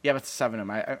 Yeah, but it's 7M.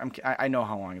 I know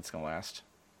how long it's gonna last.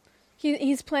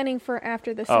 He's planning for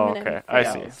after the Oh, 7M. okay. I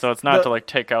Yeah. see. So it's not The- to like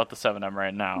take out the 7M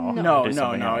right now. No. and do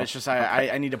something else. It's just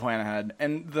I need to plan ahead.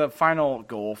 And the final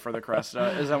goal for the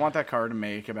Cressida is I want that car to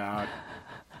make about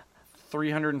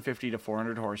 350 to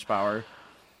 400 horsepower,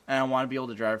 and I want to be able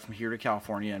to drive from here to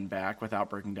California and back without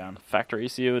breaking down. Factory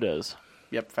ECU it is.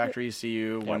 Yep, factory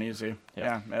ECU, one Yep. easy. Yep.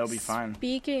 Yeah, it'll be fine.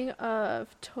 Speaking of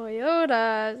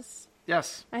Toyotas,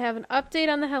 Yes. I have an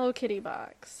update on the Hello Kitty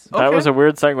box. That Okay. was a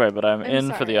weird segue, but I'm I'm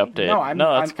in for the sorry. update.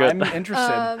 No, that's good. I'm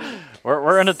interested.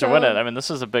 we're in it to win so- it. I mean,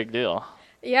 this is a big deal.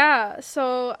 Yeah,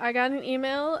 so I got an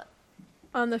email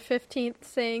on the 15th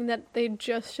saying that they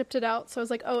just shipped it out. So I was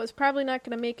like, oh, it's probably not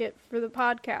going to make it for the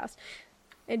podcast.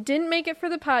 It didn't make it for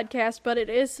the podcast, but it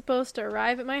is supposed to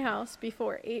arrive at my house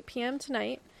before 8 p.m.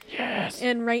 tonight. Yes.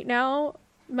 And right now,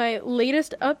 my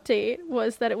latest update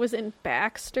was that it was in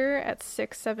Baxter at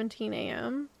 6:17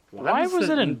 a.m. Why was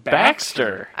it in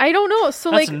Baxter? I don't know. So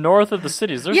That's like, north of the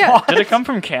cities. Yeah. Did it come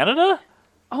from Canada?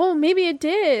 oh, maybe it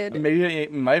did. Maybe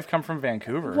it might have come from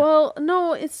Vancouver. Well,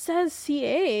 no, it says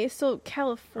CA, so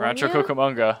California. Rancho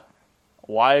Cucamonga.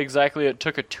 Why exactly it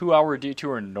took a 2-hour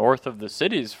detour north of the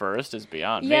cities first is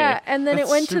beyond Yeah, me. and then That's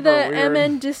it went to super the weird.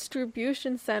 MN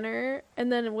Distribution Center,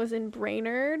 and then it was in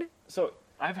Brainerd. So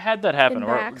I've had that happen In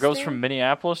where it goes Baxter? from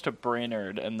Minneapolis to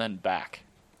Brainerd and then back.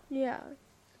 Yeah.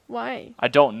 Why? I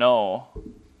don't know.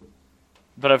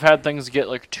 But I've had things get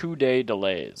like 2-day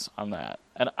delays on that.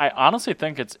 And I honestly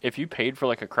think it's if you paid for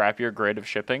like a crappier grade of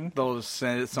shipping, they'll just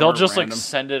send it they'll somewhere just random. like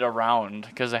send it around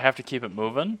because they have to keep it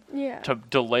moving Yeah. to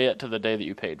delay it to the day that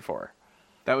you paid for.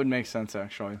 That would make sense,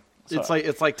 actually. So-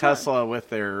 It's like Tesla with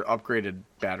their upgraded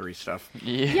battery stuff.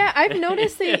 Yeah, I've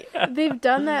noticed they've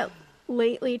done that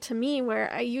lately to me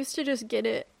where I used to just get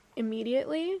it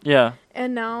immediately, Yeah.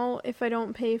 and now if I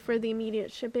don't pay for the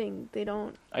immediate shipping, they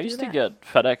don't. I do used to that. get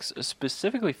FedEx,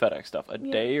 specifically FedEx stuff, a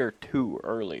Yeah. day or two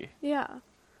early. Yeah.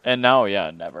 And now,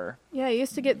 yeah, never. Yeah, I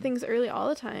used to get things early all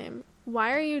the time.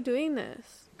 Why are you doing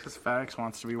this? Because FedEx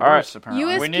wants to be All right. worse,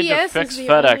 apparently. US We need to USPS fix is the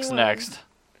FedEx only one. next.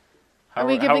 Are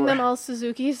we giving them all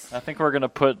Suzukis? I think we're going to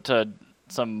put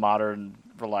some modern,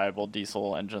 reliable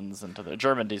diesel engines into the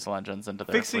German diesel engines into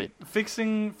their fleet.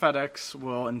 Fixing FedEx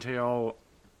will entail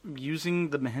using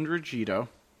the Mahindra Jito,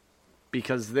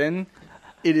 because then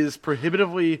it is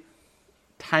prohibitively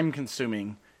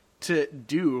time-consuming to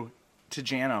do to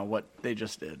Jana what they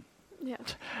just did. Yeah.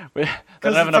 We 'Cause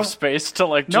don't have it's enough a- space to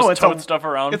like No, just it's tote a- stuff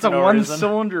around It's for a no reason.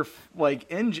 one-cylinder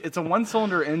engine. It's a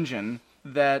one-cylinder engine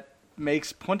that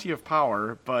makes plenty of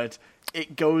power, but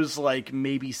it goes like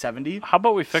maybe 70. How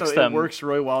about we fix so them it works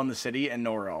really well in the city and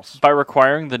nowhere else. by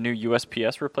requiring the new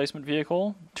USPS replacement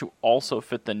vehicle to also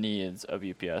fit the needs of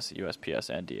UPS, USPS,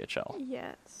 and DHL?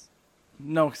 Yes.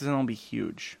 No, because then it'll be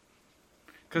huge.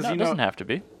 Because No, it doesn't have to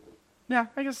be. Yeah,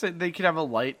 I guess they could have a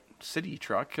light city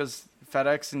truck because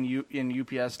FedEx and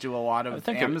UPS do a lot I of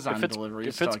think Amazon if it's, deliveries.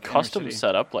 if to, it's like, custom inner city.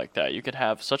 set up like that, you could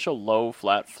have such a low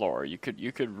flat floor. You could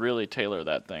really tailor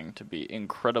that thing to be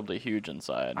incredibly huge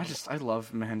inside. I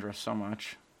love Mahindra so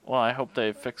much. Well, I hope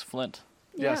they fix Flint.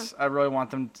 Yeah. Yes, I really want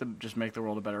them to just make the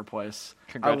world a better place.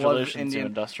 Congratulations, I you love Indian.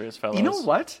 industrious fellows. You know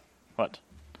what? What?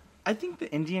 I think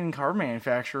the Indian car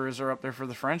manufacturers are up there for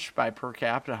the French by per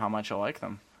capita. How much I like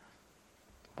them.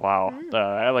 Wow.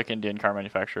 I like Indian car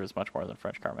manufacturers much more than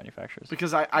French car manufacturers.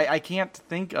 Because I can't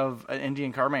think of an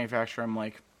Indian car manufacturer. I'm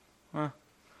like,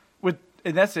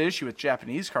 and that's the issue with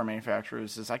Japanese car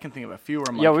manufacturers is I can think of a few. Where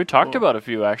I'm Yeah, like, we talked oh, about a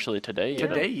few actually today.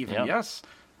 today even Yeah. yes,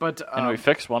 but And we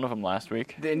fixed one of them last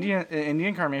week. the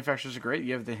Indian car manufacturers are great.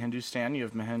 You have the Hindustan, you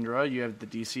have Mahindra, you have the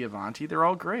DC Avanti. They're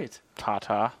all great.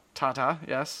 Tata, Tata,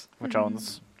 yes. which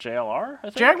owns JLR, I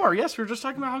think. Jaguar, yes. We were just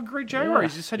talking about how great Jaguar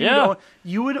is. You said Yeah.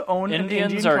 you would own an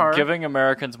Indians Indian are car. giving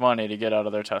Americans money to get out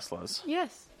of their Teslas.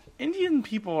 Yes. Indian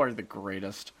people are the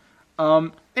greatest.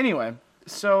 Anyway,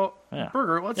 so Yeah.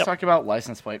 Burger, let's Yep. talk about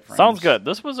license plate frames. Sounds good.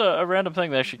 This was a random thing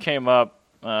that actually came up.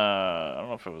 I don't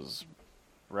know if it was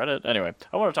Reddit. Anyway,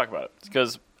 I want to talk about it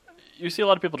because you see a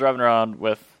lot of people driving around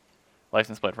with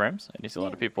license plate frames, and you see a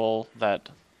lot of people that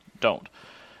don't.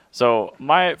 So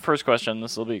my first question,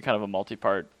 this will be kind of a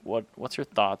multi-part. What's your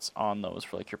thoughts on those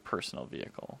for like your personal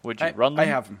vehicle? Would you run them? I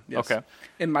have them. Yes. Okay.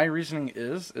 And my reasoning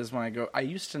is when I go, I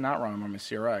used to not run them on my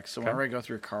CRX. So Okay. whenever I go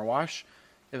through a car wash,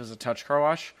 it was a touch car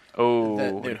wash. Oh,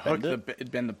 They'd hook bend it?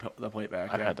 it'd bend the plate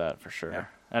back. I've yeah. had that for sure. Yeah.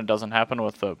 And it doesn't happen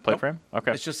with the plate Nope. frame?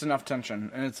 Okay. It's just enough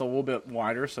tension, and it's a little bit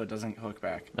wider, so it doesn't hook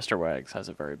back. Mr. Wags has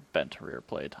a very bent rear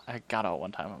plate. I got out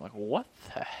one time. I'm like, what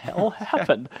the hell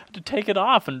happened? To take it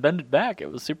off and bend it back. It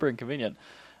was super inconvenient.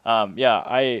 Yeah,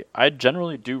 I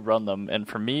generally do run them, and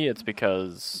for me, it's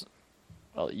because,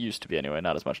 well, it used to be anyway,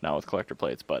 not as much now with collector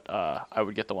plates, but I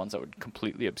would get the ones that would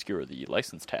completely obscure the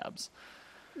license tabs.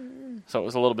 So it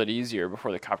was a little bit easier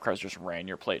before the cop cars just ran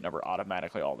your plate number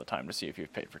automatically all the time to see if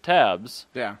you've paid for tabs.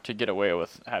 Yeah. To get away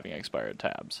with having expired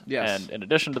tabs. Yes. And in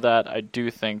addition to that, I do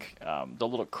think the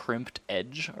little crimped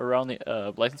edge around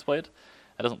the license plate,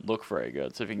 that doesn't look very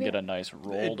good. So if you can get Yeah. a nice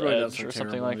rolled really does edge look or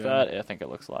something terrible, like yeah. that, I think it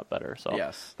looks a lot better. So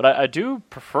Yes. But I do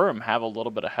prefer them have a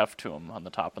little bit of heft to them on the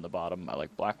top and the bottom. I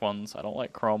like black ones. I don't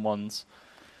like chrome ones.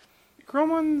 Chrome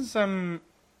ones,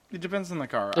 it depends on the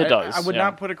car. It does, I would yeah.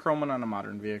 not put a chrome one on a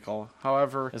modern vehicle.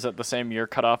 However, Is it the same year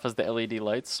cutoff as the LED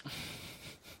lights?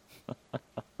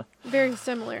 very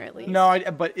similar at least. No,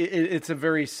 but it's a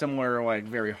very similar, like,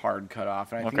 very hard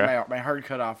cutoff. And I Okay. think my hard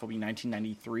cutoff will be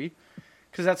 1993,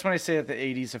 because that's when I say that the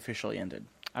 80s officially ended.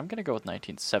 I'm going to go with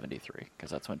 1973 because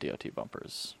that's when DOT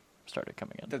bumpers started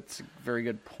coming in. That's a very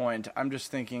good point. I'm just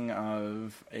thinking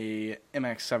of a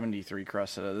MX-73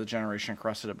 Cressida, the generation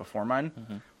Cressida before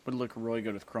mine, would look really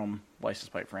good with chrome license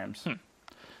plate frames.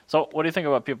 So what do you think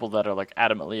about people that are like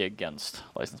adamantly against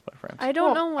license plate frames? I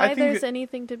don't Well, know I why think there's it-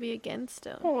 anything to be against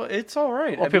them. Well, it's all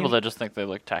right. Well, I people mean, that just think they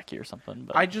look tacky or something.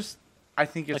 But I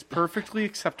think it's perfectly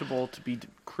acceptable to be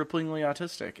cripplingly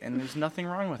autistic, and there's nothing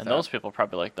wrong with and that. those people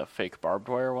probably like the fake barbed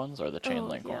wire ones or the chain Oh,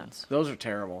 link yeah. ones. Those are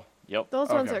terrible. Yep. Those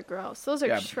ones Okay. are gross. Those are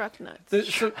Yeah. Shrek nuts.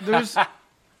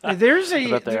 There's I a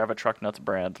bet they have a Truck Nuts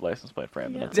brand license plate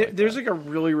frame. Yeah. And it's There, like there's that. like a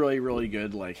really, really, really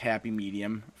good like happy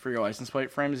medium for your license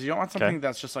plate frames. You don't want something Okay.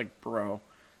 that's just like bro.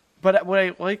 But what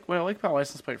I like about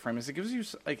license plate frame is it gives you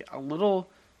like a little,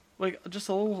 like just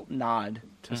a little nod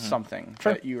to something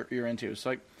Sure. that you're into.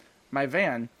 So like my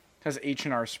van has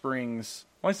H&R Springs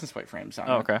license plate frames on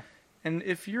Oh, it. okay. And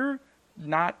if you're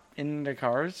not into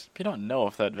cars, If you don't know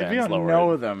if that van's if you don't lowered,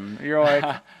 know them, you're like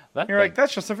that you're like thing-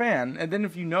 that's just a van. And then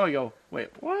if you know, you go wait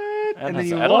what? and then it's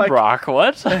you look. Edelbrock,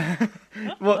 what?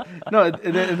 Well, no,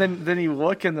 and then you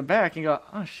look in the back and you go,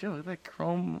 oh shit, look at that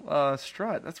chrome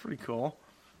strut. That's pretty cool.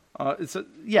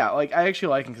 Like I actually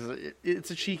like it because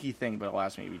it's a cheeky thing, but it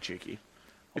allows me to be cheeky,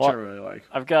 which I Well, really like.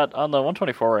 I've got on the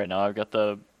 124 right now. I've got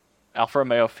the Alfa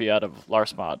Romeo Fiat of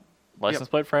Larsmott license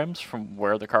plate frames from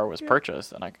where the car was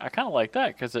purchased, and I kind of like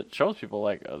that because it shows people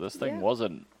like this thing Yeah.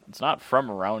 it's not from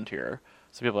around here.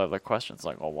 So people have like questions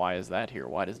like, well, why is that here?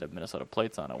 Why does it have Minnesota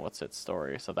plates on it? What's its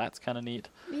story? So that's kind of neat.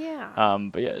 Yeah.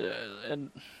 But yeah,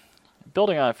 and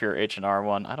building on if your H&R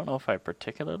one, I don't know if I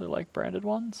particularly like branded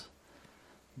ones,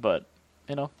 but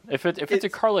you know, if it's a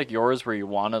It's- car like yours where you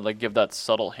want to like give that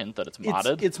subtle hint that it's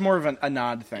modded, It's more of a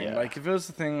nod thing. Yeah. Like if it was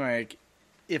the thing, like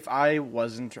if I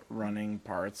wasn't running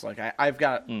parts, like I've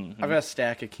got a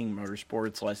stack of King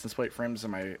Motorsports license plate frames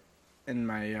in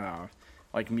my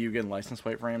like Mugen license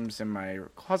plate frames in my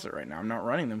closet right now. I'm not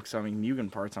running them because I'm having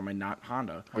Mugen parts on my not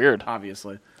Honda. Weird.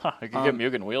 Obviously. huh, you could get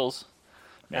Mugen wheels.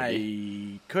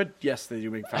 Maybe. I could. Yes, they do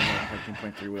make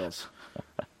 515.3 wheels.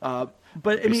 But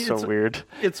I It'd be mean, so weird.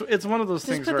 It's one of those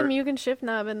Just things put where the Mugen shift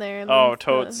knob in there. And Oh, then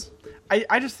totes.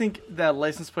 I just think that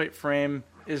license plate frame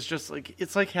is just like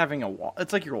it's like having a wall.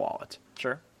 It's like your wallet.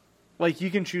 Sure. Like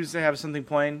you can choose to have something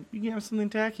plain. You can have something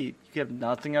tacky. You can have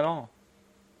nothing at all,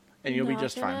 and you'll be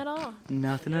just Nothing fine. at all.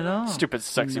 Nothing at all. Stupid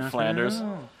sexy Nothing Flanders. At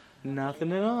all.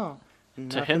 Nothing at all.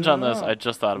 To hinge on this, I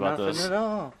just thought about Nothing this. at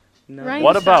all. Right.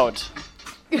 What about?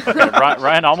 Okay,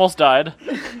 Ryan almost died.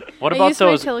 What I about used my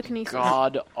those telekinesis.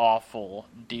 god awful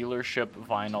dealership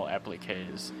vinyl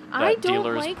appliques that I don't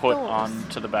dealers like put those.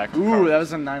 onto the back of Ooh, cars? that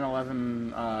was a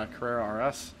 911 Carrera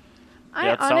RS.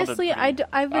 Yeah, it sounded honestly, pretty-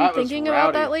 I've been That was thinking about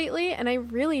rowdy. that lately, and I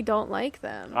really don't like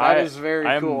them. That is very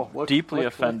I'm cool. Look, deeply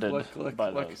look, offended look,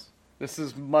 by look. those. This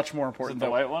is much more Is it important. the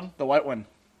than- white one? The white one.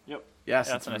 Yep. Yes,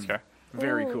 Yeah, that's a nice car.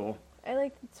 Very Ooh. cool. I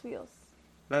like its wheels.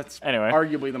 That's Anyway.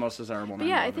 arguably the most desirable. But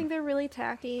yeah, I 911. think they're really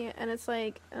tacky, and it's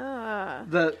like,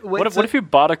 What if you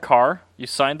bought a car, you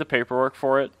signed the paperwork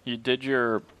for it, you did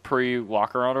your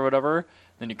pre-walk around or whatever,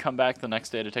 then you come back the next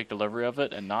day to take delivery of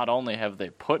it, and not only have they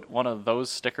put one of those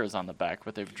stickers on the back,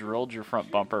 but they've drilled your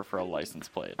front bumper for a license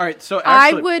plate. All right, so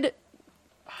actually, I would.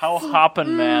 How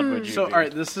hoppin' mad would you So, be? all right,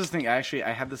 this is the thing. Actually,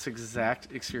 I had this exact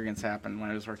experience happen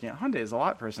when I was working at Hyundai as a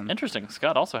lot person. Interesting.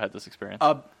 Scott also had this experience.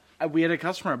 We had a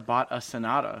customer bought a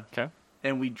Sonata, Okay.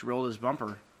 and we drilled his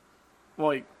bumper.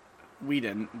 Well, we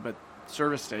didn't, but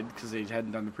service did because they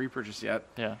hadn't done the pre-purchase yet.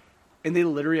 Yeah. And they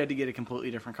literally had to get a completely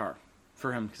different car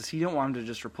for him because he didn't want him to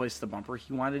just replace the bumper.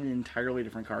 He wanted an entirely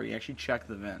different car. He actually checked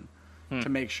the VIN to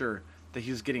make sure that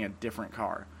he was getting a different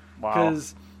car. Wow.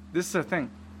 Because this is the thing.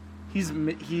 He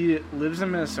lives in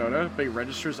Minnesota, but he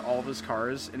registers all of his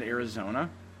cars in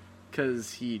Arizona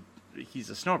because he's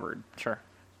a snowbird. Sure.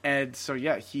 And so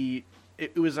yeah,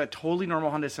 it was a totally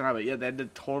normal Hyundai Sonata, but yeah, they had to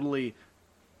totally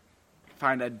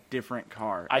find a different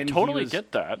car. I And he totally was-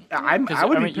 get that. I 'Cause,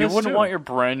 would I be mean, you pissed, wouldn't too. want your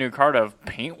brand new car to have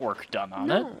paint work done on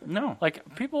it. No.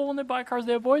 Like, people, when they buy cars,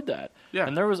 they avoid that. Yeah.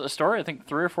 And there was a story, I think,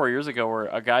 3 or 4 years ago where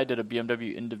a guy did a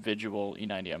BMW individual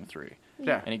E90 M3.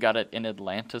 Yeah. And he got it in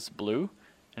Atlantis blue,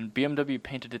 and BMW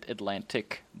painted it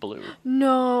Atlantic blue.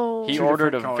 No. He Two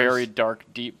ordered a different very colors. dark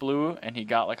deep blue, and he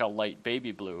got like a light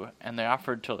baby blue, and they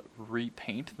offered to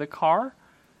repaint the car.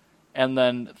 And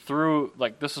then through,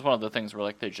 like, this is one of the things where,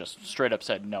 like, they just straight up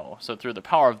said no. So through the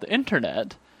power of the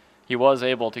internet, he was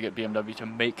able to get BMW to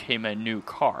make him a new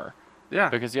car. Yeah.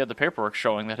 Because he had the paperwork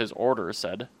showing that his order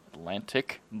said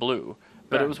Atlantic blue.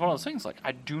 But Yeah. it was one of those things like,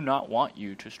 I do not want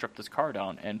you to strip this car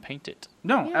down and paint it.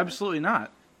 No, Yeah. absolutely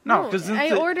not. No, because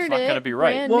I ordered not it gonna be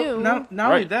right. brand well, new. not only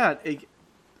Right. that,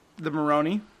 the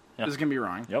Maroni Yeah. is going to be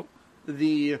wrong. Yep.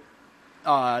 The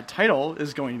title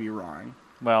is going to be wrong.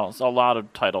 Well, so a lot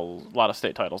of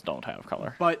state titles don't have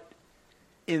color. But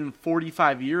in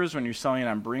 45 years, when you're selling it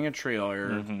on Bring a Trailer,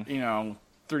 Mhm.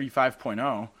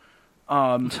 35.0,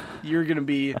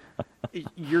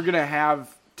 you're gonna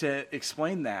have to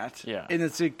explain that, Yeah. and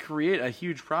it's to create a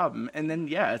huge problem. And then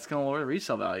it's gonna lower the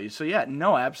resale value. So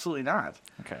no, absolutely not.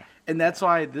 Okay. And that's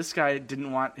why this guy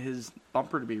didn't want his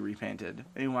bumper to be repainted.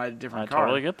 And he wanted a I different car.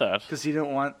 totally get that. Because he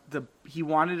didn't want he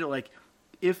wanted it like,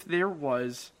 if there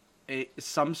was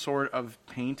some sort of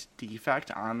paint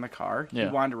defect on the car, he Yeah.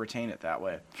 wanted to retain it that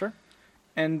way. Sure.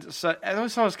 And so I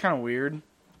always thought it was kind of weird.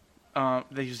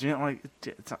 They just didn't like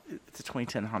it's a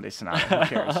 2010 Hyundai Sonata.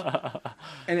 Who cares?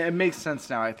 And it makes sense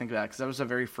now. I think of that because that was the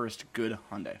very first good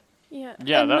Hyundai. Yeah.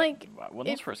 Yeah, And, that, like, when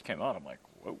those first came out, I'm like,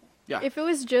 whoa. Yeah. if it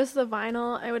was just the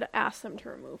vinyl, I would ask them to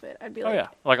remove it. I'd be Oh, like, yeah.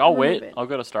 Like, I'll remove wait. it. I'll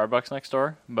go to Starbucks next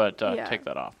door, but Yeah. take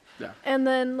that off. Yeah. And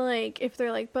then, like, if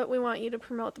they're like, but we want you to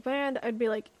promote the brand, I'd be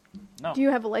like, No. do you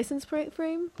have a license plate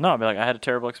frame? No, I'd be like, I had a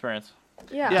terrible experience.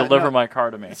 Yeah. Yeah. Deliver no. my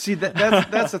car to me. See,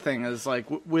 that's the thing is like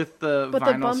with the But vinyl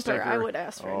the bumper, sticker. I would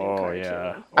ask for a new Oh, car,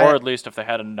 yeah. too. Or at least if they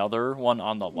had another one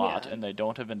on the lot Yeah. and they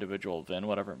don't have individual VIN,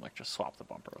 whatever, I'm like, just swap the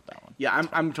bumper with that one. Yeah,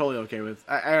 I'm totally okay with.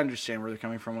 I understand where they're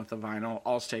coming from with the vinyl.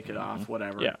 I'll just take it off,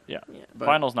 whatever. Yeah, yeah. Yeah. But-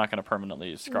 Vinyl's not going to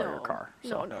permanently scar your No. car. No,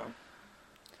 So. no.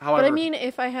 However, But I mean,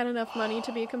 if I had enough money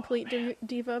to be a complete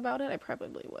diva about it, I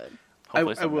probably would.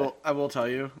 Hopefully I someday. will tell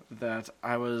you that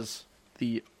I was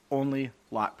the only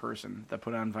lot person that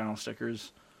put on vinyl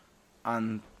stickers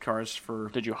on cars for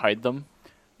Did you hide them?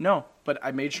 no, but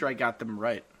I made sure I got them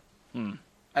right. Hmm.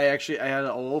 I had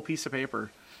a little piece of paper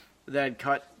that I'd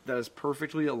cut that was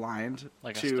perfectly aligned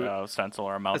Like to a stencil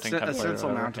or a mounting a template? or stencil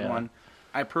whatever, mounted yeah. one.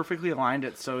 I perfectly aligned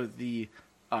it so the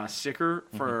sticker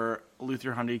Mm-hmm. for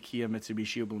Luther, Hyundai, Kia,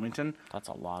 Mitsubishi, or Bloomington. That's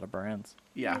a lot of brands.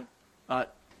 Yeah.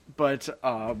 But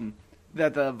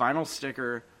that the vinyl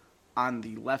sticker on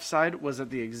the left side was at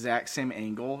the exact same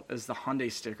angle as the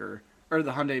Hyundai sticker, or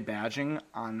the Hyundai badging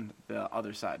on the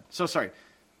other side. So, sorry.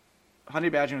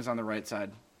 Hyundai badging was on the right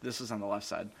side. This was on the left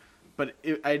side. But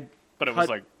it was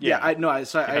like, yeah, yeah. I know. I You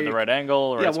had the right angle,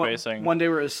 or right spacing. one day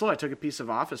where it was slow, I took a piece of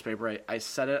office paper. I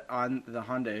set it on the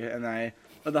Hyundai, and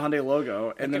the Hyundai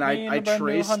logo, and then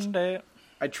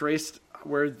I traced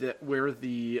where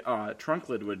the trunk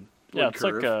lid would Yeah, it's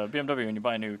curve. like BMW when you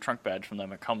buy a new trunk badge from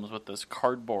them. It comes with this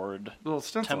cardboard Little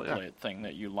stencil, template yeah. thing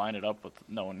that you line it up with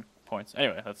known points.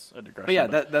 Anyway, that's a digression. But yeah,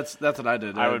 but that's what I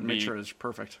did. I I would would make be sure it was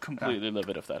perfect. completely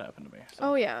livid if that happened to me. So.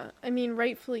 Oh yeah, I mean,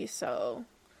 rightfully so.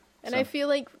 And So- I feel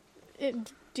like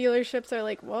dealerships are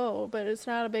like, whoa, but it's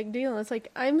not a big deal. And it's like,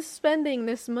 I'm spending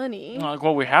this money. Like,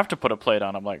 well, we have to put a plate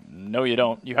on. I'm like, no, you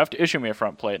don't. You have to issue me a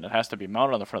front plate, and it has to be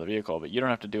mounted on the front of the vehicle, but you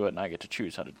don't have to do it, and I get to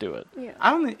choose how to do it. Yeah.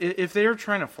 I don't think if they're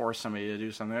trying to force somebody to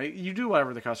do something, like, you do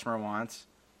whatever the customer wants.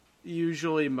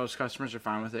 Usually, most customers are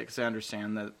fine with it because they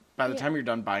understand that by the Yeah. time you're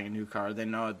done buying a new car, they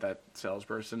know that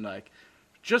salesperson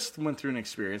just went through an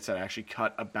experience that actually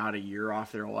cut about a year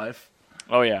off their life.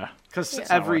 Oh, yeah. Because Yeah.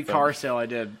 every It's not worth it. car sale I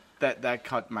did, that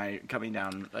cut me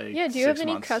down. Like, Yeah, do you have 6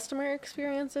 any months. customer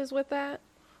experiences with that,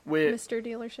 with Mr.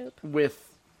 Dealership?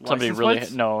 Somebody license really,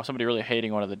 plates? somebody really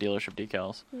hating one of the dealership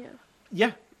decals.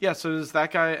 Yeah. Yeah. So there's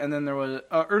that guy, and then there was,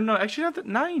 or no, actually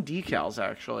not any decals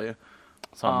actually,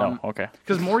 So, no, okay.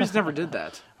 because Maury's never did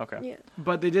that, Okay. Yeah.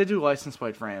 but they did do license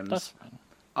plate frames. That's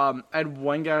fine. I had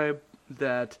one guy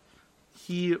that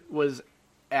he was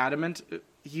adamant.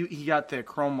 He got the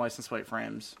chrome license plate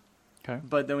frames, Okay.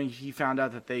 but then when he found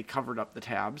out that they covered up the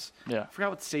tabs, Yeah. I forgot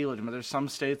what state he lived in, but there's some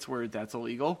states where that's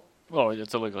illegal. Well,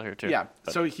 it's illegal here, too. Yeah,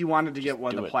 but- so he wanted to get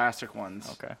one of do the it. plastic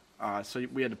ones. Okay. So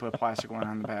we had to put a plastic one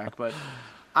on the back. But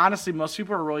honestly, most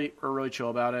people are really chill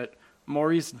about it.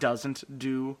 Maurice doesn't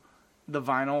do the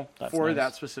vinyl That's for nice.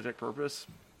 that specific purpose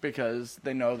because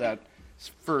they know that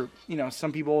for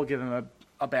some people will give him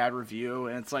a bad review,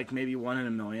 and it's like maybe 1 in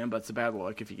a million, but it's a bad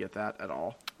look if you get that at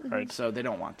all. Right. So they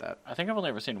don't want that. I think I've only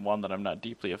ever seen one that I'm not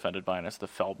deeply offended by, and it's the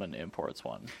Feldman Imports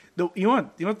one. You know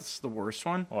what's the worst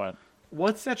one? What?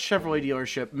 What's that Chevrolet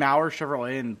dealership, Maurer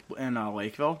Chevrolet in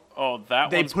Lakeville? Oh, that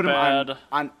They one's put bad. them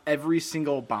on every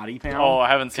single body panel. Oh, I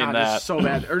haven't seen God, that. it's so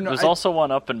bad. Or no, There's I- also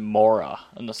one up in Mora,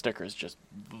 and the sticker's just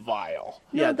vile.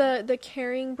 No, Yeah. the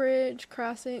Caring Bridge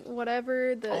crossing,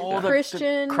 whatever, the The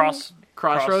Christian. Crossroads?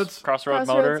 Crossroad Crossroads,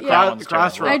 motor. yeah. That one's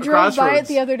Crossroads. terrible. I drove by it Crossroads.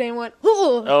 the other day and went,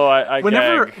 ooh. Oh, I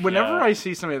Whenever gag, I yeah.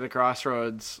 see somebody at the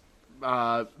Crossroads,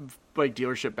 like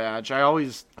dealership badge, I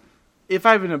always, if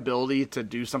I have an ability to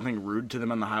do something rude to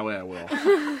them on the highway, I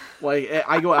will. Like,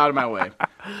 I go out of my way.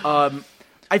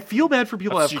 I feel bad for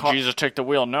people Let's that have see car. Jesus take the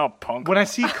wheel now, punk. When I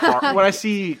see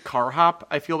car hop,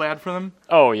 I feel bad for them.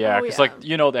 Oh yeah, Oh, because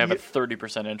yeah. like they have a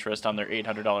 30% interest on their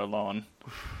 $800 loan.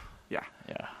 Yeah.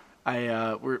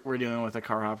 Yeah. We're dealing with a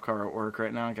car hop car at work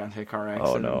right now. I got into a car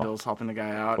accident. no. Bill's helping the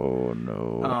guy out. Oh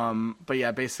no. But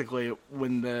yeah, basically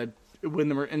when the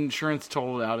insurance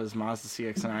totaled out his Mazda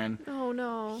CX-9, Oh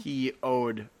no. he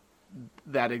owed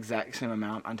that exact same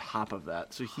amount on top of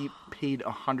that. So he paid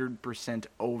 100%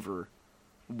 over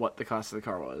what the cost of the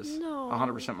car was. No.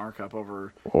 100% markup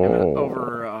over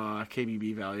Oh.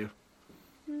 KBB value.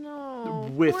 No.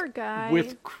 With Poor guy.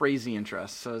 with crazy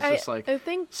interest. So it's just like I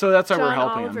think so that's why John we're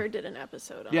helping Oliver him. did an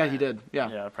episode on Yeah, that. he did. Yeah.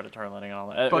 Yeah, predatory lending and all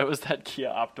that. But- It was that Kia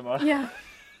Optima. Yeah.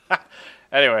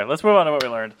 Anyway, let's move on to what we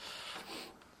learned.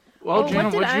 Well, Oh, Jana,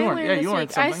 what did what'd I you learn? learn Yeah, this you learned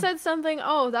week? I something. said something.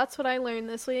 Oh, that's what I learned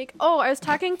this week. Oh, I was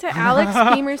talking to Alex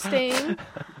Beamerstein.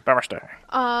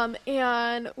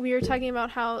 And we were talking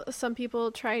about how some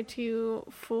people try to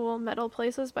fool metal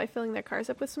places by filling their cars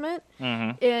up with cement.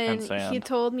 Mm-hmm. And sand. he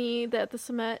told me that the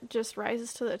cement just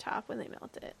rises to the top when they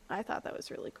melt it. I thought that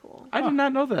was really cool. I did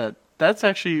not know that. That's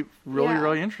actually really, Yeah.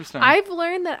 really interesting. I've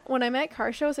learned that when I'm at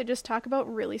car shows, I just talk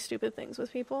about really stupid things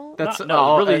with people. That's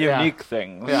really yeah. unique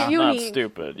things, Yeah. not Unique.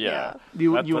 stupid. Yeah, Yeah.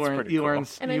 You That's learn pretty you cool. learn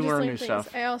And I you just learn learned new things.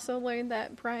 stuff. I also learned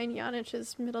that Brian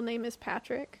Yanich's middle name is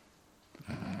Patrick.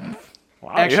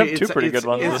 Wow, Actually, you have two pretty good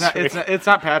ones It's this not, week. it's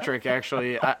not Patrick.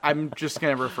 Actually, I'm just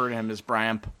gonna refer to him as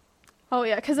Bramp. Oh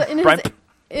yeah, because in his Brian-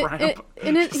 he So had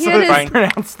they his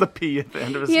pronounce the P at the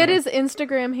end of his he had name. his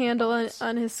Instagram handle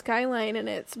on his Skyline, and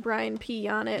it's Brian P.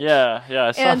 Yanich. Yeah.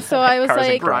 I saw And so that. I was Cars and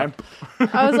like- Crime.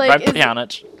 Bramp. I was Brian like,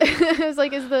 Pianich. I was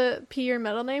like, is the P your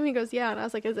middle name? He goes, yeah. And I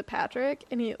was like, is it Patrick?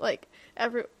 And he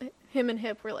him and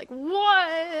Hip were like,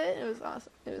 what? It was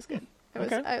awesome. It was good. It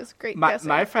was great. My guessing.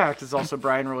 fact is also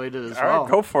Brian related as All well.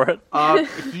 right, go for it.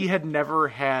 He had never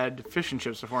had fish and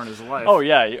chips before in his life. Oh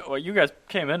yeah, you guys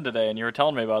came in today and you were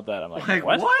telling me about that. I'm like, Like,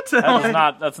 what?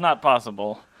 what? That's not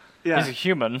possible. yeah, He's a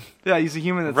human, yeah, he's a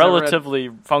human that's never had- relatively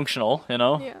functional. You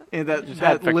know. Yeah. and that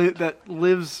had that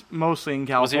lives mostly in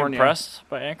Was he California. impressed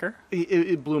by Anchor?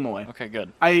 It blew him away. Okay,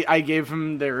 good. I gave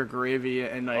him their gravy,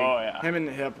 and like Oh, yeah. him and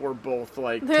Hip were both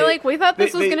like They're like, we thought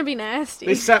this was they- gonna be nasty.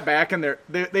 They sat back and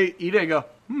they eat it and go,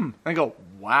 and I go,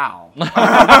 wow.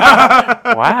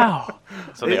 Wow.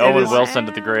 So the It Owen is- Wilson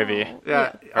to the gravy.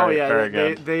 Yeah. Very- Oh yeah. very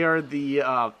They good. they are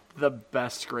the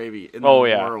best gravy in Oh the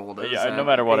yeah. world. is, Yeah. No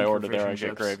matter what I Anchor order fish there, and I get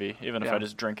chips. gravy, even if Yeah. I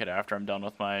just drink it after I'm done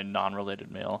with my non-related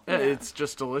meal. Yeah, it's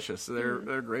just delicious.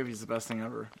 Their gravy's the best thing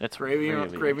ever. It's gravy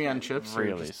really, gravy on chips. are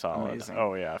Really just solid. Amazing.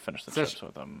 Oh yeah, I finished the Such- chips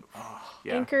with them.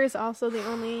 yeah. Anchor is also the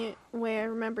only way I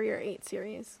remember your 8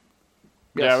 series.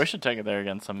 Yeah, Yes. we should take it there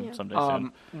again someday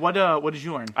soon. What did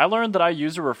you learn? I learned that I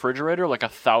use a refrigerator like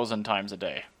 1,000 times a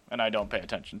day, and I don't pay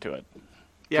attention to it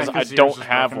Yeah, because I yours don't is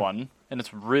have broken. one, and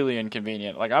it's really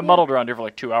inconvenient. Like I muddled around here for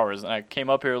like 2 hours, and I came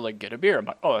up here like get a beer. I'm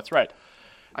like, oh, that's right.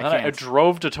 And then I can't.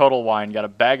 drove to Total Wine, got a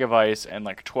bag of ice and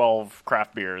like 12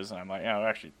 craft beers, and I'm like,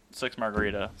 actually 6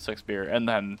 margarita, 6 beer, and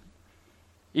then.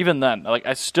 Even then, like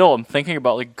I still am thinking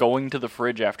about like going to the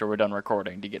fridge after we're done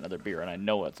recording to get another beer, and I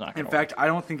know it's not In going to fact, I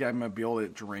don't think I'm gonna be able to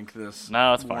drink this.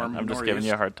 No, it's fine. warm I'm just nor giving you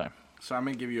a yeast. hard time. So I'm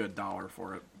gonna give you $1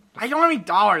 for it. I don't have any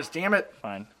dollars. Damn it!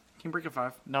 Fine. Can you break a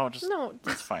 5? No, just No,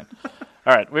 it's fine.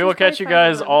 All right, we will Just catch you play fine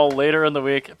guys with all later in the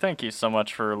week. Thank you so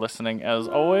much for listening as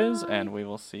always, and we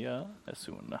will see you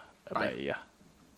soon. Bye.